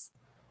ways.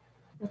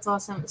 That's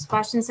awesome.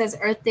 Sebastian says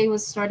Earth Day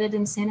was started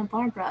in Santa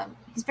Barbara.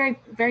 He's very,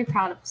 very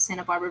proud of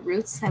Santa Barbara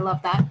roots. I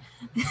love that.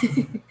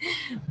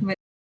 But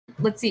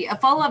let's see, a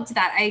follow-up to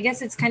that. I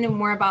guess it's kind of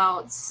more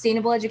about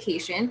sustainable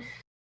education.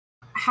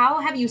 How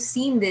have you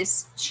seen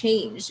this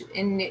change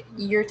in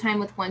your time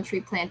with One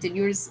Tree Planted?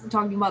 You were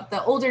talking about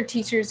the older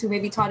teachers who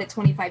maybe taught it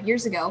 25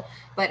 years ago,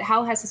 but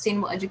how has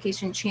sustainable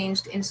education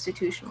changed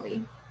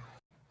institutionally?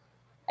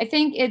 I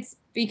think it's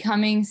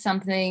becoming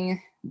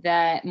something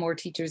that more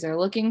teachers are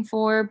looking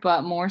for,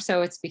 but more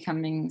so it's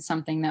becoming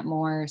something that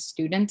more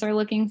students are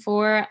looking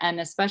for. And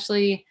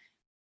especially,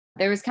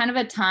 there was kind of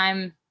a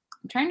time,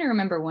 I'm trying to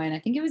remember when, I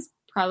think it was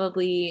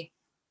probably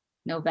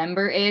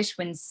November-ish,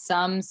 when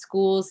some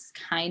schools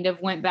kind of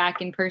went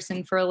back in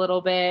person for a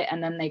little bit,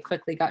 and then they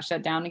quickly got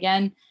shut down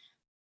again.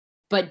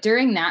 But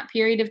during that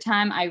period of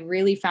time, I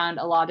really found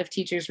a lot of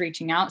teachers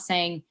reaching out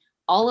saying,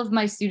 all of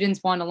my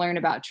students want to learn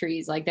about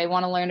trees. Like, they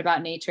want to learn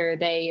about nature.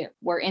 They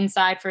were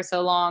inside for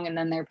so long, and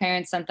then their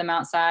parents sent them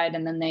outside,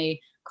 and then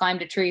they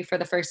climbed a tree for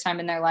the first time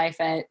in their life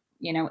at,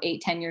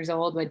 8-10 years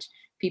old, which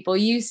people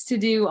used to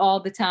do all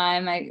the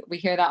time. We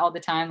hear that all the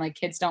time. Like,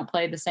 kids don't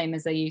play the same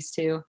as they used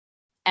to.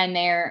 And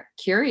they're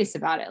curious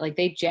about it. Like,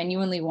 they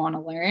genuinely want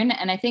to learn.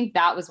 And I think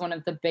that was one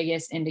of the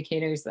biggest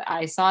indicators that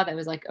I saw that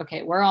was like,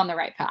 okay, we're on the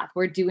right path.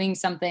 We're doing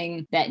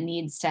something that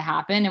needs to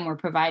happen, and we're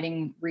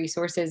providing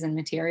resources and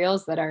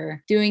materials that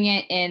are doing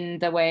it in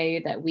the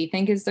way that we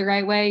think is the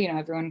right way.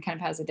 Everyone kind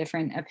of has a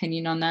different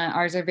opinion on that.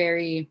 Ours are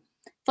very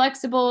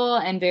flexible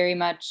and very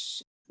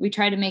much, we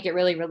try to make it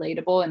really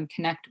relatable and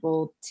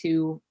connectable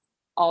to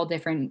all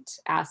different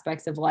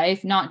aspects of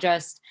life, not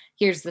just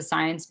here's the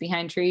science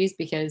behind trees,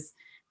 because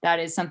that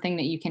is something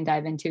that you can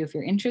dive into if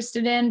you're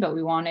interested in, but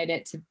we wanted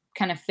it to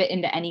kind of fit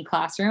into any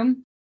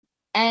classroom.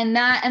 And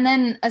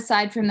then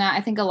aside from that,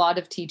 I think a lot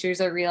of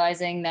teachers are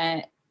realizing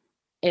that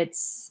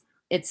it's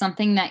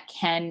something that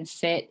can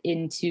fit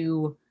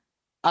into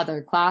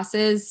other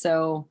classes.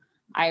 So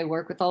I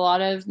work with a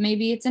lot of,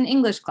 maybe it's an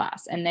English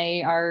class and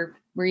they are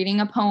reading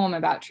a poem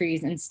about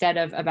trees instead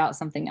of about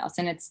something else.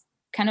 And it's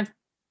kind of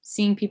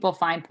seeing people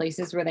find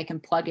places where they can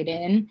plug it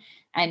in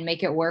and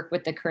make it work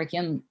with the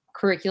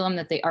curriculum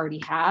that they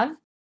already have.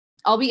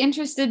 I'll be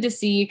interested to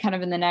see kind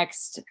of in the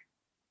next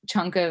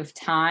chunk of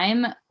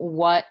time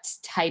what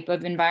type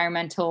of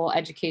environmental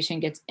education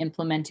gets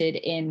implemented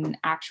in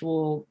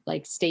actual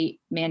like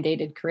state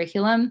mandated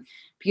curriculum,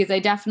 because I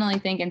definitely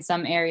think in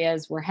some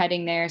areas we're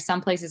heading there.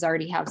 Some places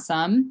already have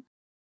some,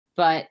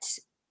 but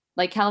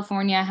like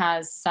California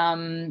has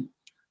some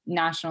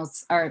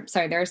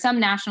there are some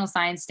national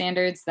science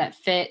standards that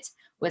fit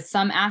with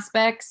some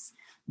aspects,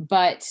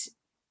 but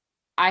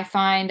I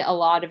find a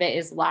lot of it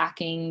is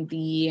lacking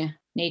the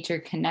nature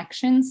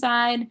connection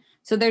side.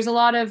 So there's a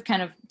lot of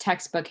kind of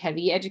textbook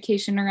heavy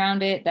education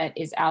around it that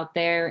is out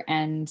there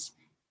and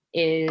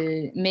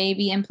it may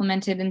be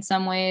implemented in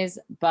some ways,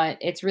 but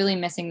it's really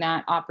missing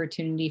that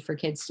opportunity for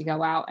kids to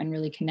go out and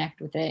really connect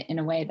with it in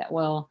a way that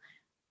will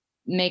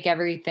make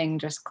everything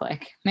just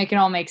click, make it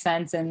all make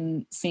sense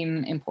and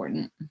seem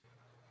important.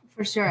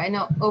 For sure. I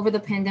know over the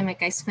pandemic,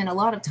 I spent a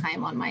lot of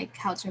time on my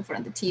couch in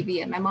front of the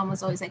TV, and my mom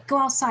was always like, go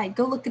outside,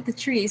 go look at the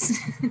trees.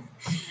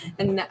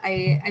 And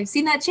I've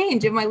seen that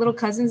change. And my little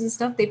cousins and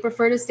stuff, they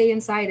prefer to stay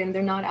inside and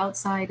they're not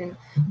outside and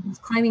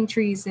climbing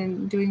trees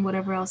and doing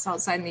whatever else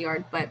outside in the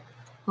yard. But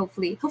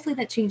hopefully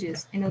that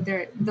changes. I know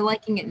they're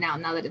liking it now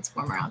that it's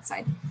warmer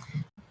outside.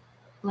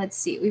 Let's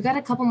see. We've got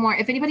a couple more.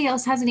 If anybody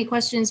else has any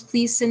questions,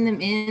 please send them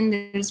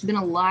in. There's been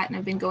a lot, and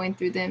I've been going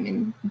through them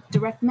in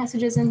direct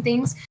messages and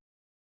things.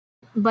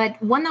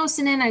 But one that was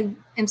sent in, I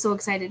am so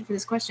excited for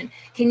this question.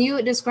 Can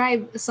you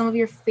describe some of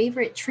your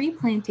favorite tree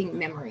planting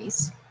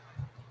memories?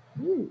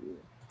 Ooh.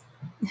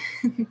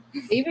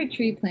 Favorite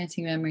tree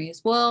planting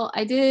memories. Well,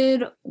 I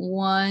did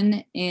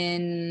one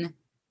in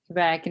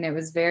Quebec and it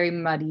was very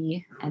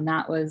muddy and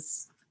that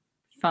was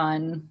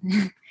fun.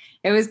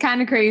 It was kind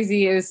of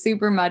crazy. It was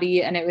super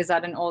muddy and it was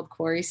at an old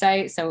quarry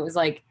site. So it was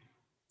like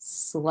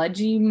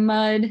sludgy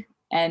mud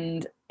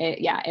and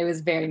it was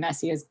very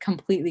messy. It was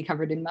completely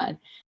covered in mud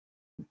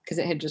because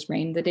it had just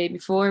rained the day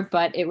before,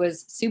 but it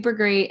was super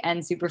great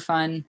and super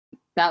fun.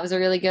 That was a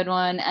really good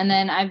one. And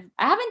then I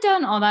haven't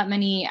done all that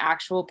many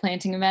actual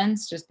planting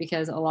events just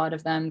because a lot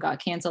of them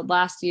got canceled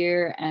last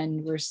year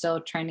and we're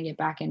still trying to get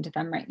back into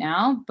them right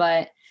now.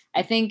 But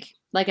I think,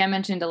 like I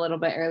mentioned a little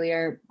bit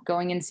earlier,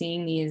 going and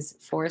seeing these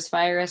forest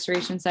fire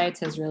restoration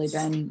sites has really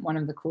been one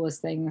of the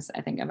coolest things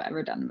I think I've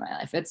ever done in my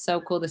life. It's so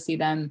cool to see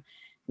them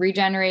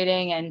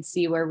regenerating and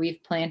see where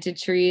we've planted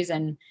trees,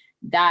 and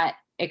that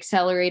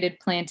accelerated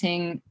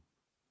planting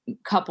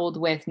coupled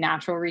with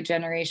natural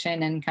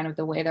regeneration and kind of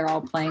the way they're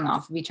all playing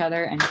off of each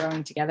other and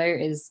growing together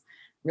is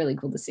really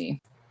cool to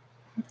see.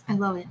 I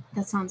love it.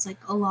 That sounds like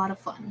a lot of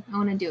fun. I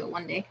want to do it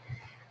one day.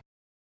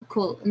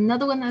 Cool.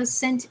 Another one that was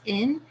sent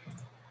in.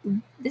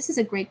 This is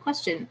a great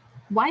question.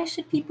 Why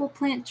should people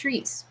plant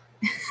trees?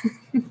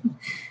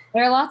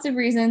 There are lots of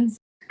reasons.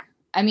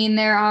 I mean,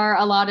 there are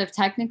a lot of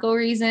technical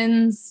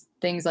reasons,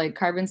 things like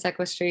carbon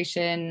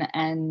sequestration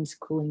and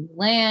cooling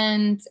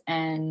land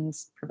and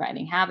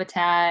providing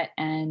habitat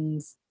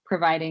and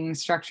providing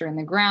structure in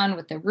the ground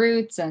with the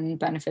roots and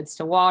benefits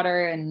to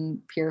water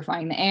and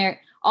purifying the air,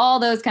 all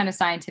those kind of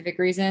scientific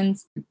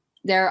reasons.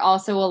 There are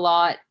also a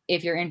lot,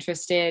 if you're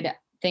interested,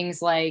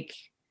 things like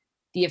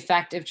the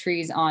effect of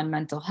trees on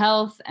mental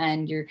health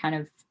and your kind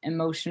of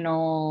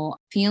emotional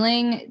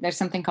feeling. There's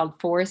something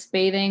called forest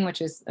bathing,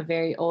 which is a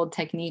very old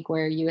technique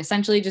where you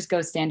essentially just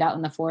go stand out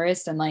in the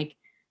forest and like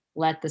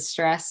let the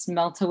stress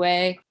melt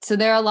away. So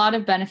there are a lot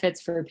of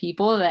benefits for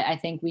people that I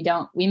think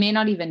we may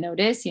not even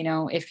notice. You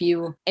know, if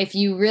you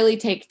really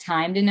take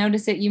time to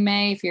notice it, you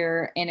may, if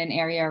you're in an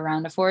area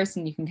around a forest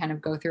and you can kind of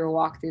go through a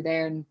walk through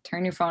there and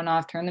turn your phone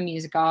off, turn the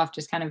music off,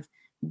 just kind of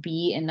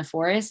be in the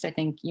forest, I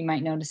think you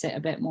might notice it a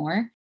bit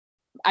more.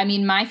 I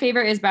mean, my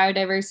favorite is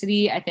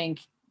biodiversity. I think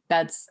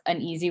that's an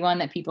easy one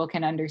that people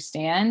can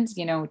understand.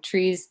 You know,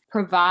 trees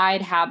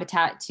provide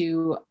habitat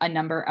to a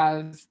number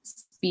of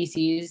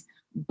species,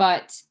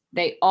 but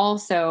they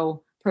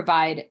also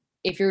provide,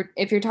 if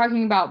you're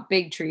talking about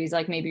big trees,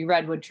 like maybe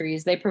redwood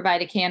trees, they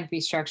provide a canopy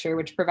structure,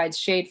 which provides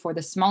shade for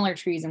the smaller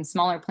trees and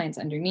smaller plants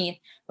underneath,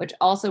 which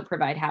also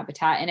provide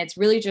habitat. And it's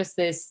really just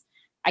this,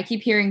 I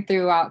keep hearing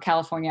throughout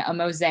California, a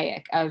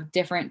mosaic of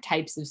different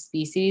types of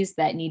species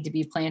that need to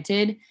be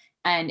planted.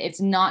 And it's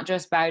not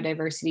just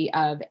biodiversity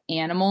of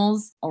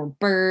animals or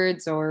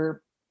birds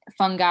or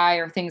fungi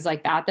or things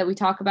like that we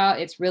talk about.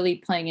 It's really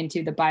playing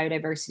into the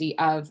biodiversity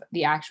of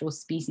the actual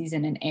species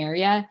in an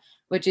area,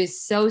 which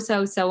is so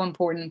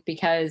important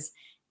because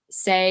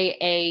say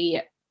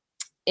a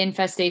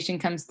infestation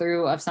comes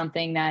through of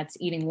something that's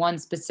eating one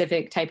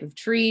specific type of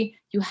tree,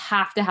 you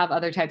have to have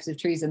other types of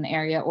trees in the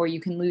area or you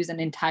can lose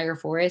an entire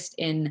forest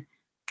in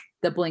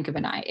the blink of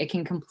an eye. It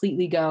can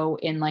completely go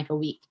in like a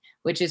week,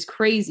 which is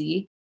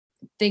crazy.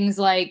 Things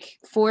like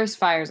forest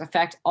fires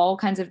affect all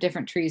kinds of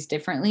different trees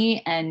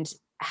differently, and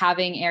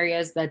having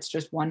areas that's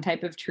just one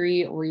type of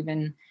tree or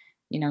even,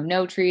 you know,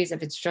 no trees,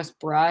 if it's just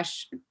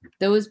brush,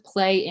 those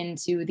play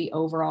into the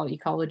overall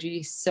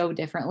ecology so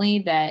differently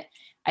that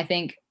I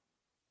think,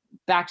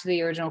 back to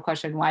the original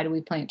question, why do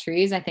we plant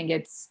trees? I think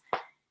it's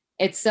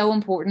so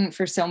important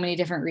for so many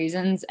different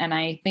reasons. And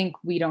I think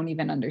we don't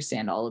even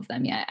understand all of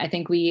them yet. I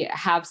think we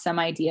have some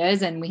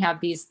ideas and we have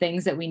these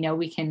things that we know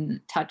we can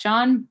touch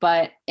on,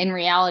 but in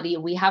reality,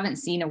 we haven't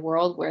seen a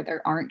world where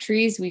there aren't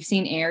trees. We've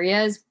seen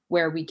areas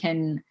where we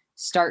can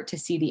start to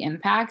see the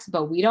impacts,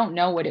 but we don't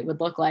know what it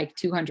would look like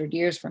 200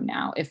 years from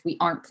now if we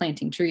aren't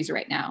planting trees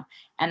right now.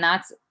 And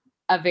that's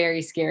a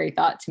very scary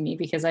thought to me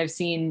because I've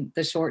seen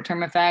the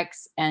short-term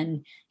effects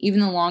and even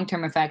the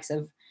long-term effects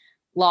of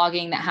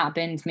logging that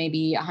happened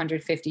maybe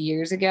 150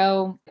 years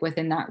ago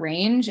within that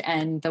range,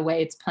 and the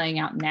way it's playing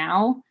out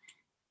now.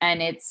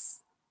 And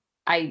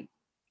I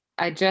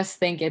just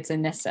think it's a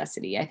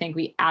necessity. I think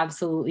we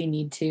absolutely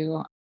need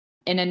to,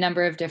 in a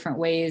number of different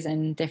ways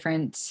and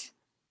different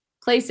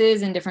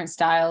places and different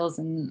styles,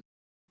 and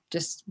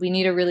just we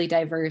need a really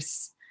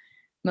diverse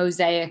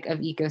mosaic of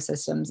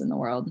ecosystems in the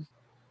world.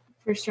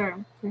 For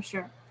sure.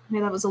 I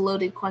mean, that was a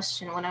loaded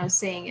question when I was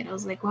saying it. I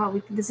was like, wow,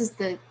 this is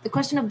the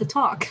question of the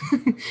talk.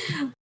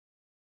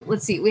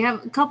 Let's see. We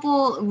have a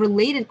couple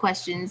related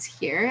questions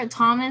here.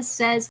 Thomas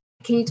says,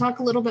 can you talk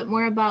a little bit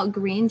more about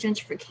green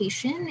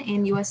gentrification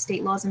and U.S.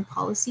 state laws and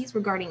policies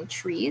regarding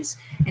trees?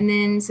 And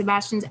then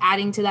Sebastian's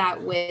adding to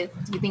that with,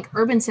 do you think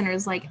urban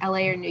centers like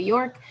LA or New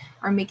York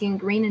are making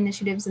green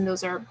initiatives and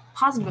those are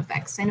positive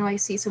effects? I know I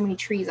see so many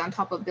trees on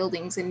top of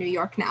buildings in New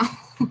York now.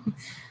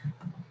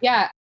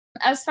 Yeah.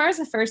 As far as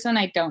the first one,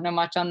 I don't know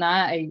much on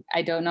that.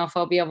 I don't know if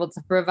I'll be able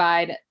to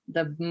provide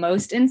the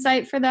most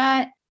insight for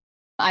that.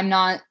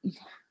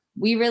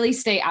 We really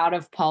stay out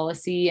of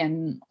policy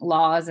and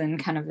laws and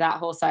kind of that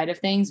whole side of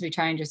things. We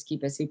try and just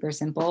keep it super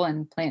simple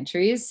and plant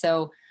trees.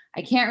 So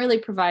I can't really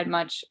provide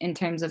much in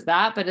terms of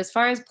that. But as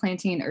far as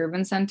planting in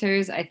urban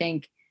centers, I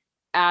think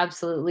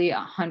absolutely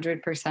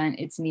 100%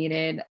 it's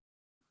needed.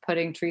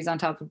 Putting trees on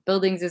top of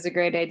buildings is a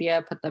great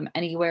idea. Put them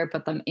anywhere,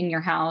 put them in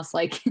your house,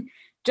 like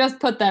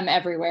just put them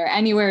everywhere,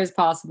 anywhere is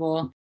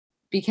possible,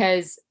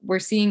 because we're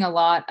seeing a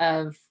lot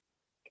of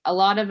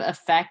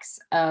effects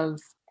of,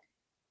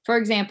 for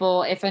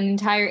example, if an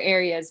entire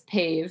area is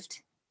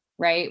paved,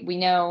 right, we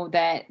know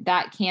that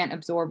can't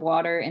absorb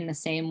water in the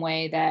same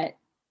way that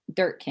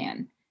dirt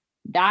can.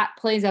 That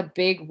plays a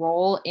big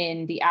role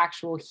in the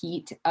actual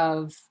heat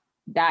of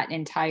that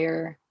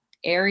entire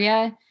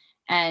area.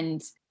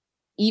 And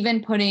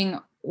even putting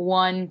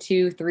 1,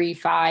 2, 3,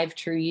 5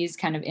 trees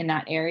kind of in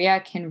that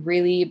area can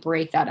really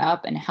break that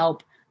up and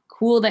help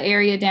cool the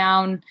area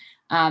down.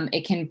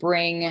 It can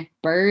bring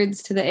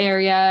birds to the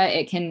area.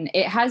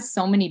 It has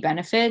so many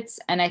benefits.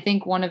 And I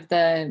think one of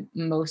the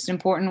most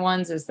important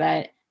ones is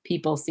that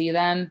people see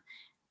them.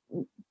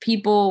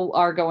 People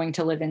are going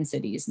to live in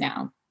cities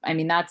now. I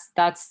mean,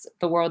 that's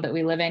the world that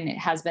we live in. It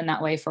has been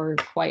that way for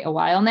quite a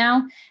while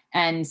now.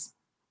 And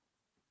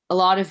a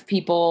lot of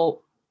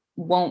people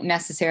won't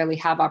necessarily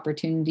have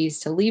opportunities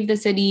to leave the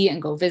city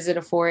and go visit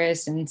a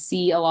forest and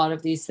see a lot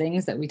of these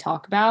things that we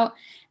talk about.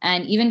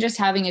 And even just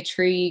having a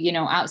tree,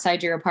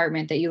 outside your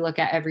apartment that you look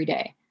at every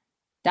day,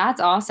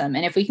 that's awesome.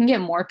 And if we can get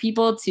more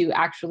people to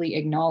actually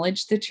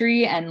acknowledge the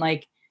tree, and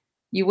like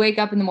you wake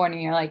up in the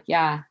morning, you're like,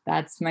 yeah,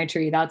 that's my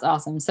tree. That's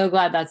awesome. So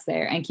glad that's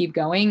there, and keep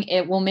going.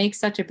 It will make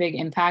such a big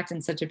impact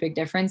and such a big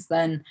difference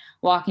than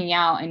walking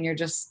out and you're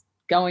just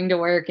going to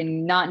work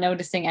and not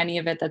noticing any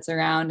of it that's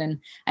around. And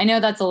I know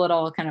that's a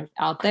little kind of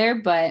out there,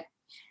 but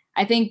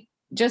I think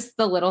just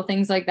the little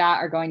things like that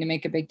are going to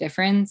make a big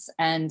difference.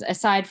 And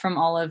aside from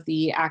all of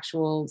the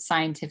actual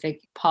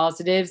scientific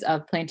positives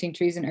of planting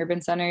trees in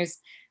urban centers,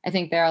 I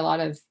think there are a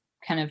lot of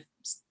kind of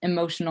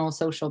emotional,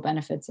 social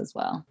benefits as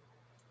well.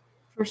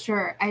 For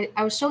sure.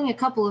 I was showing a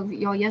couple of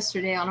y'all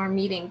yesterday on our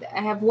meeting.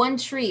 I have one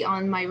tree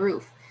on my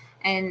roof,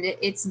 and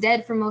it's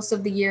dead for most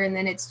of the year, and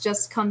then it's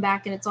just come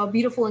back and it's all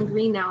beautiful and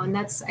green now. And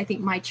that's, I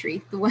think, my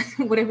tree. The one,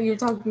 whatever you're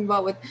talking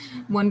about with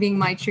one being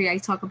my tree, I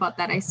talk about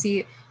that. I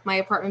see my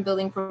apartment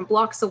building from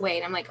blocks away,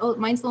 and I'm like, oh,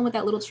 mine's the one with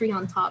that little tree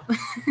on top.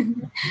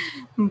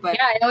 But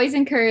yeah, I always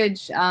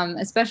encourage,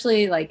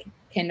 especially like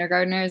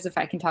kindergartners, if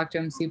I can talk to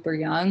them super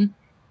young,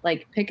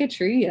 like pick a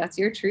tree. That's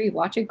your tree.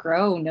 Watch it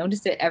grow.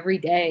 Notice it every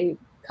day.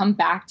 Come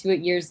back to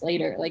it years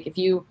later. Like if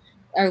you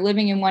are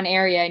living in one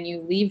area and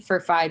you leave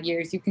for 5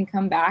 years, you can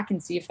come back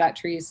and see if that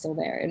tree is still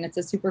there. And it's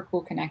a super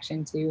cool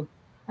connection to,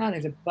 oh,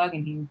 there's a bug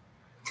in here.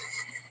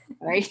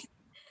 Right?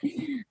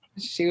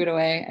 Shoo it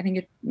away.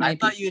 I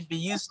thought you'd be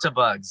used to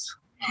bugs.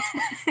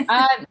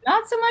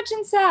 Not so much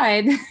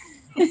inside.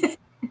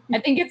 I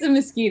think it's a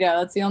mosquito.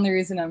 That's the only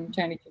reason I'm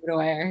trying to keep it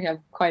away. I have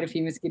quite a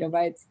few mosquito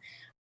bites.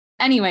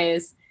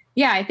 Anyways,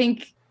 yeah, I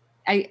think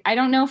I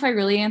don't know if I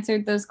really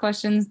answered those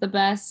questions the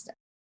best,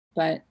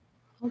 but.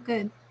 Oh,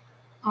 good.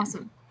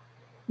 Awesome.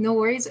 No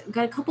worries.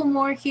 Got a couple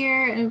more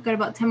here, and we've got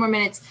about 10 more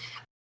minutes.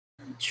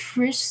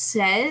 Trish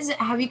says,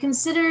 have you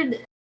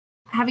considered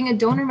having a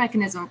donor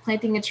mechanism,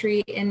 planting a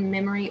tree in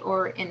memory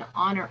or in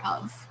honor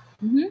of?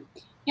 Mm-hmm.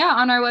 Yeah,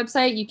 on our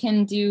website, you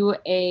can do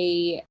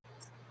a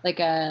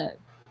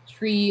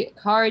tree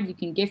card. You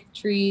can gift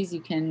trees. You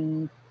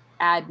can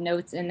add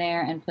notes in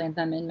there and plant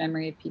them in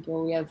memory of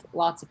people. We have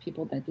lots of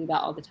people that do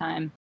that all the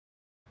time.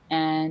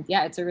 And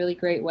yeah, it's a really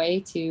great way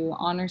to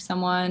honor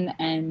someone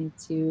and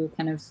to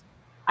kind of,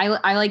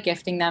 I like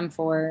gifting them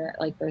for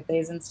like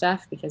birthdays and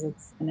stuff because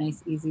it's a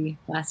nice, easy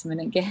last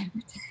minute gift.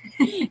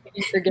 If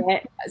you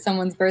forget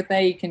someone's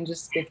birthday, you can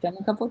just gift them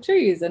a couple of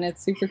trees and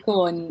it's super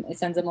cool. And it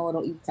sends them a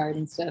little e-card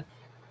and stuff.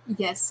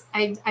 Yes,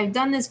 I've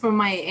done this for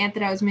my aunt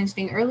that I was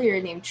mentioning earlier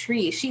named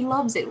Tree. She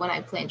loves it when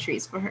I plant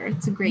trees for her.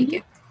 It's a great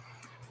gift.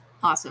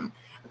 Awesome.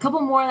 couple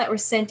more that were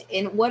sent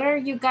in. What are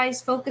you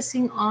guys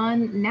focusing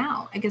on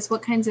now? I guess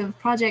what kinds of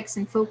projects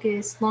and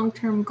focus,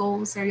 long-term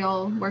goals are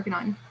y'all working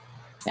on?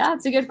 Yeah,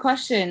 it's a good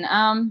question.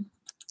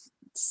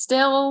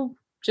 Still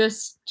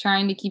just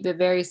trying to keep it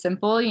very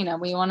simple.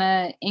 We want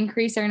to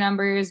increase our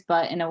numbers,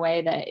 but in a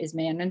way that is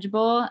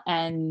manageable.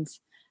 And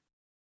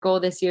goal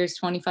this year is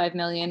 25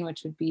 million,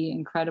 which would be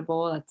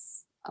incredible.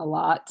 That's a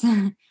lot.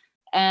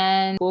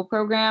 And school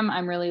program,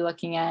 I'm really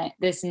looking at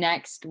this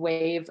next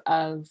wave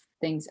of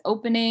things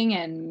opening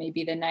and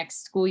maybe the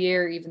next school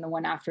year, or even the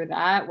one after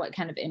that. What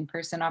kind of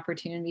in-person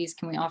opportunities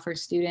can we offer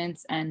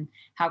students, and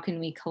how can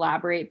we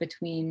collaborate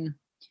between,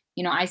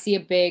 I see a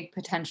big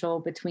potential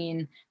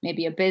between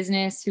maybe a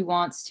business who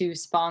wants to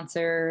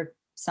sponsor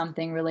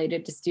something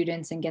related to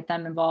students and get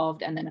them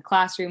involved, and then a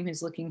classroom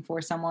who's looking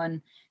for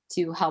someone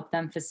to help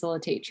them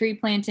facilitate tree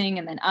planting,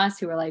 and then us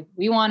who are like,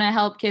 we want to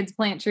help kids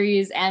plant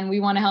trees and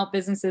we want to help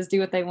businesses do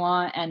what they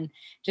want. And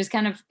just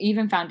kind of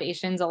even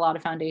foundations, a lot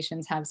of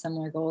foundations have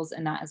similar goals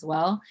in that as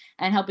well,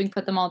 and helping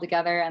put them all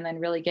together and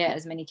then really get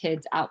as many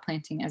kids out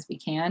planting as we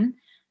can.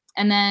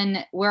 And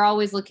then we're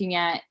always looking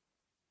at,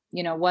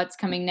 what's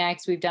coming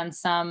next. We've done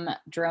some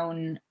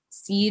drone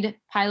seed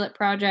pilot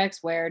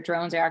projects where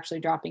drones are actually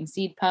dropping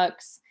seed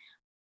pucks,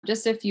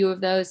 just a few of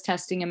those,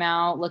 testing them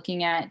out,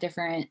 looking at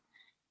different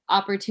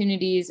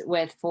opportunities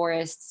with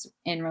forests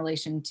in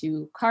relation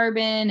to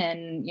carbon,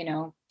 and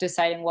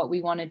deciding what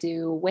we want to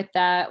do with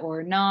that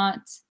or not,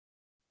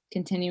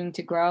 continuing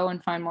to grow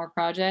and find more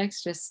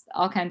projects, just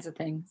all kinds of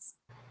things.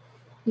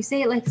 You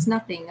say it like it's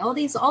nothing. All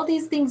these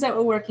things that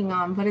we're working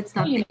on, but it's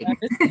nothing.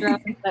 Just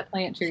drones that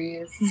plant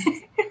trees.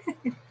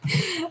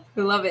 I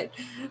love it.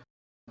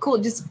 Cool.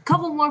 Just a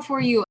couple more for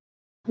you.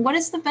 What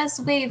is the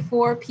best way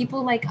for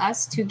people like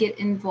us to get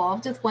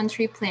involved with One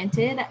Tree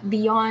Planted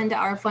beyond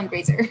our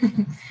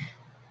fundraiser?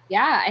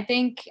 Yeah, I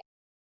think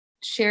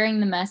sharing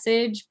the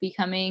message,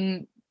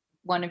 becoming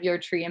one of your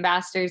tree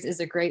ambassadors is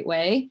a great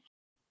way.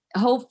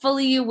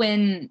 Hopefully,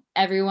 when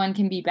everyone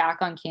can be back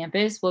on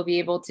campus, we'll be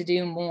able to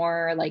do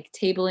more like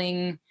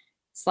tabling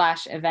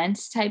 /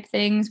 events type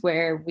things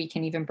where we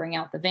can even bring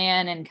out the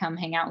van and come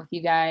hang out with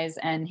you guys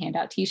and hand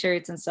out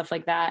t-shirts and stuff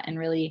like that, and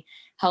really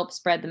help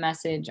spread the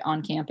message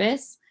on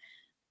campus.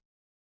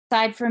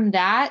 Aside from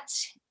that,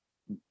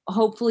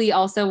 hopefully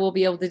also we'll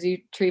be able to do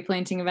tree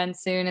planting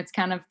events soon. It's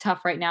kind of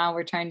tough right now.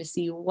 We're trying to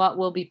see what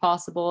will be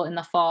possible in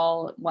the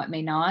fall, what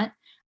may not.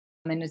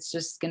 And it's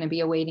just going to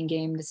be a waiting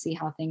game to see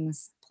how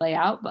things play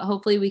out. But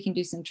hopefully we can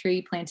do some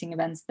tree planting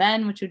events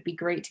then, which would be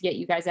great to get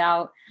you guys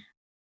out,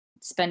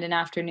 spend an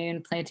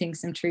afternoon planting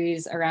some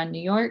trees around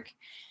New York.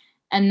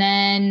 And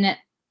then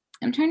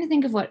I'm trying to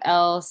think of what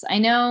else. I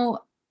know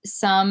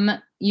some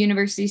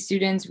university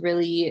students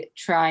really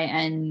try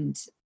and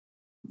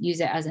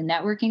use it as a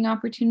networking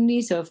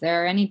opportunity. So if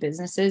there are any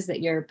businesses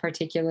that you're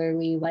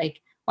particularly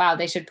like, wow,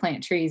 they should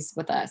plant trees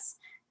with us,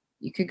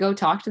 you could go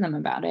talk to them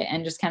about it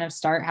and just kind of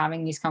start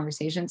having these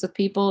conversations with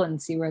people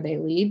and see where they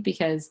lead.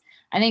 Because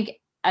I think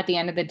at the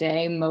end of the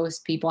day,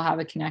 most people have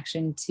a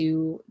connection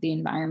to the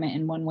environment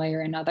in one way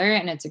or another.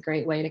 And it's a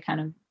great way to kind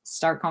of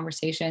start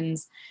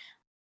conversations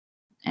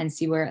and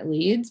see where it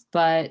leads.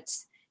 But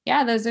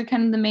yeah, those are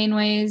kind of the main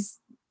ways: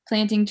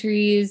 planting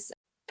trees,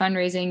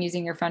 fundraising,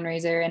 using your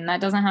fundraiser. And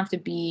that doesn't have to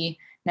be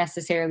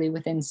necessarily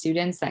within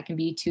students. That can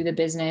be to the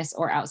business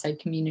or outside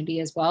community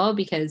as well,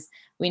 because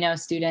we know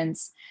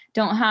students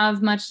don't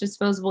have much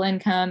disposable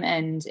income,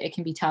 and it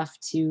can be tough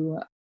to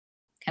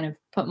kind of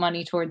put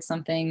money towards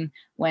something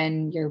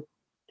when you're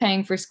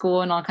paying for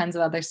school and all kinds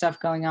of other stuff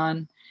going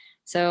on.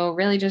 So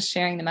really just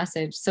sharing the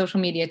message. Social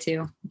media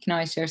too. You can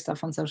always share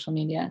stuff on social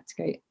media. It's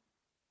great.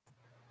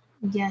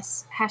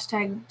 Yes.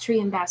 # tree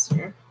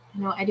ambassador.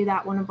 I do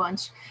that one a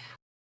bunch.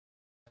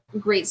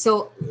 Great.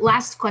 So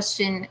last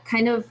question,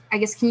 kind of, I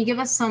guess, can you give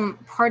us some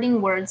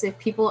parting words if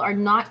people are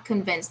not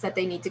convinced that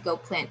they need to go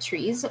plant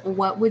trees?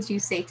 What would you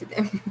say to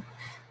them?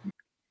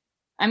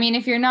 I mean,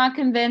 if you're not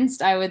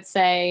convinced, I would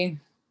say,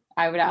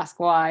 I would ask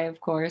why, of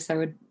course. I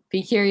would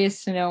be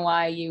curious to know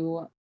why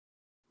you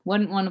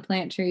wouldn't want to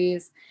plant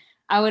trees.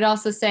 I would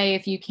also say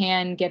if you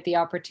can get the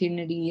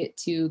opportunity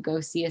to go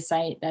see a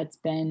site that's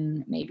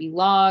been maybe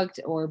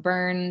logged or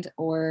burned,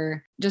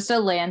 or just a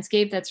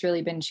landscape that's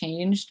really been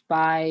changed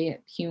by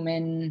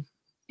human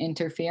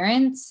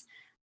interference,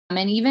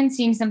 and even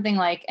seeing something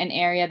like an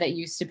area that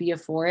used to be a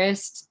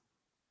forest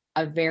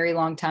a very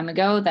long time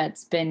ago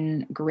that's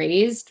been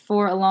grazed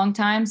for a long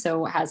time,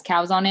 so it has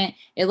cows on it.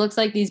 It looks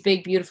like these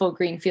big, beautiful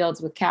green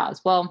fields with cows.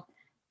 Well,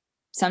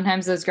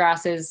 sometimes those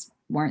grasses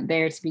weren't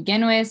there to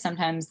begin with.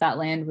 Sometimes that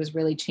land was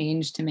really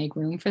changed to make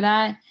room for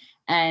that.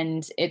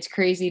 And it's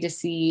crazy to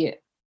see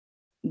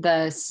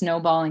the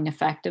snowballing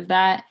effect of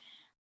that.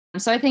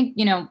 So I think,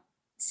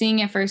 seeing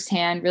it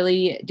firsthand,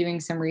 really doing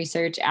some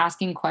research,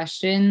 asking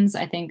questions.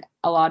 I think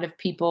a lot of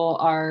people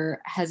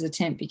are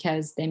hesitant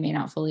because they may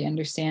not fully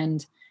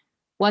understand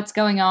what's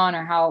going on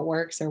or how it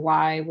works or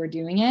why we're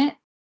doing it.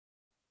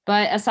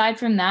 But aside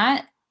from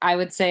that, I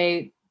would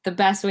say the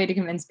best way to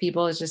convince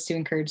people is just to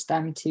encourage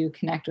them to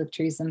connect with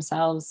trees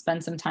themselves,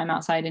 spend some time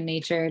outside in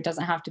nature. It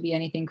doesn't have to be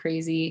anything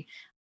crazy.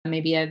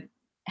 maybe a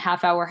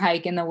half-hour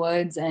hike in the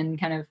woods and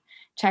kind of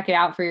check it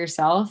out for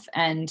yourself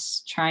and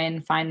try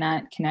and find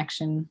that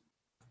connection.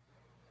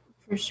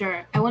 For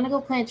sure. I want to go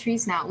plant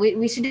trees now.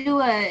 We should do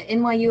a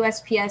NYU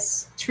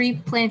SPS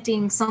tree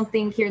planting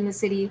something here in the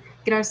city.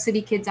 Get our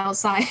city kids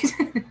outside.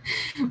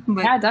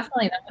 But Yeah,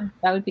 definitely.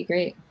 That would be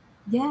great.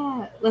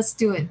 yeah, let's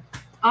do it.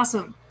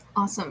 Awesome.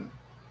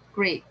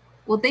 Great.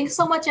 Well, thanks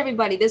so much,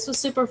 everybody. This was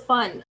super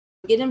fun.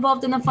 Get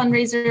involved in the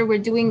fundraiser. We're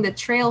doing the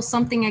trail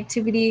something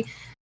activity.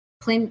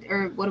 What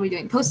are we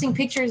doing? Posting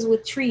pictures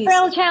with trees.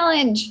 Trail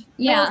challenge.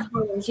 Yeah.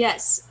 Trail challenge,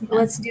 yes. Yeah.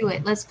 Let's do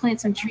it. Let's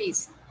plant some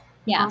trees.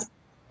 Yeah. Awesome.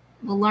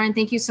 Well, Lauren,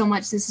 thank you so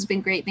much. This has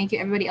been great. Thank you,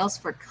 everybody else,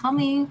 for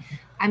coming.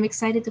 I'm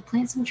excited to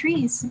plant some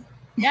trees.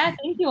 Yeah,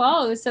 thank you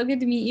all. It was so good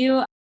to meet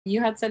you.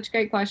 You had such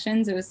great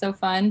questions. It was so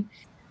fun.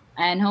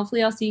 And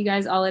hopefully I'll see you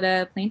guys all at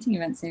a planting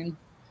event soon.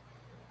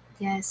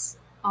 Yes.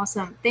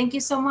 Awesome. Thank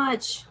you so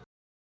much.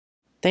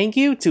 Thank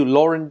you to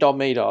Lauren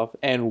Dolmadoff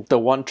and the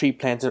One Tree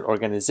Planted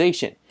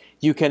organization.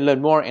 You can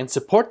learn more and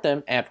support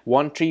them at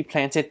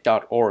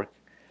onetreeplanted.org.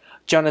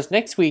 Join us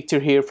next week to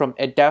hear from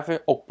Edafe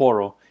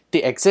Okporo,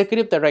 the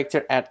Executive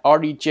Director at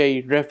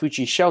RDJ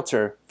Refugee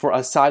Shelter for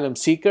asylum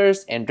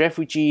seekers and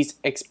refugees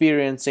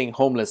experiencing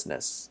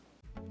homelessness.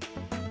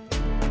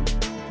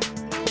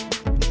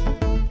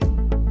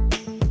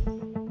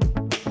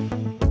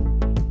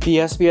 The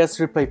SBS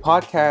Replay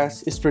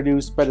podcast is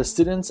produced by the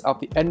students of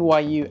the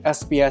NYU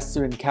SBS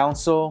Student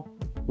Council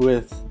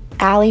with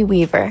Allie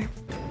Weaver,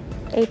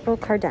 April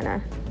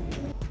Cardena,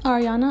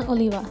 Ariana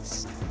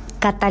Olivas,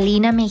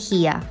 Catalina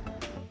Mejia,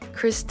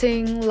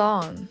 Christine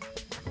Long,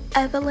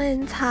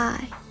 Evelyn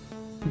Tai,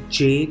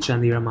 Jay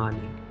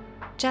Chandiramani,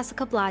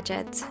 Jessica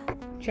Blodgett,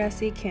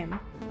 Jesse Kim,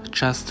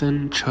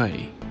 Justin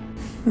Choi,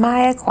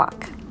 Maya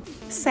Kwok,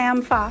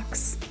 Sam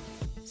Fox,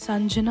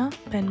 Sanjana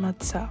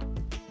Benmatsa,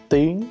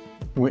 Ting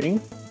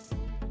Wing.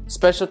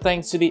 Special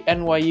thanks to the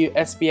NYU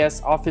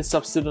SBS Office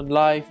of Student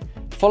Life.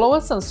 Follow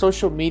us on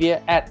social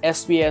media at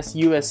SBS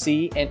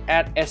USC and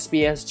at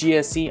SBS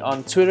GSC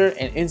on Twitter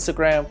and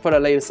Instagram for the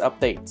latest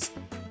updates.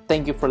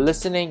 Thank you for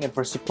listening and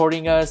for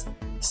supporting us.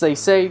 Stay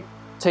safe,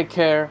 take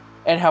care,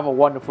 and have a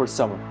wonderful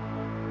summer.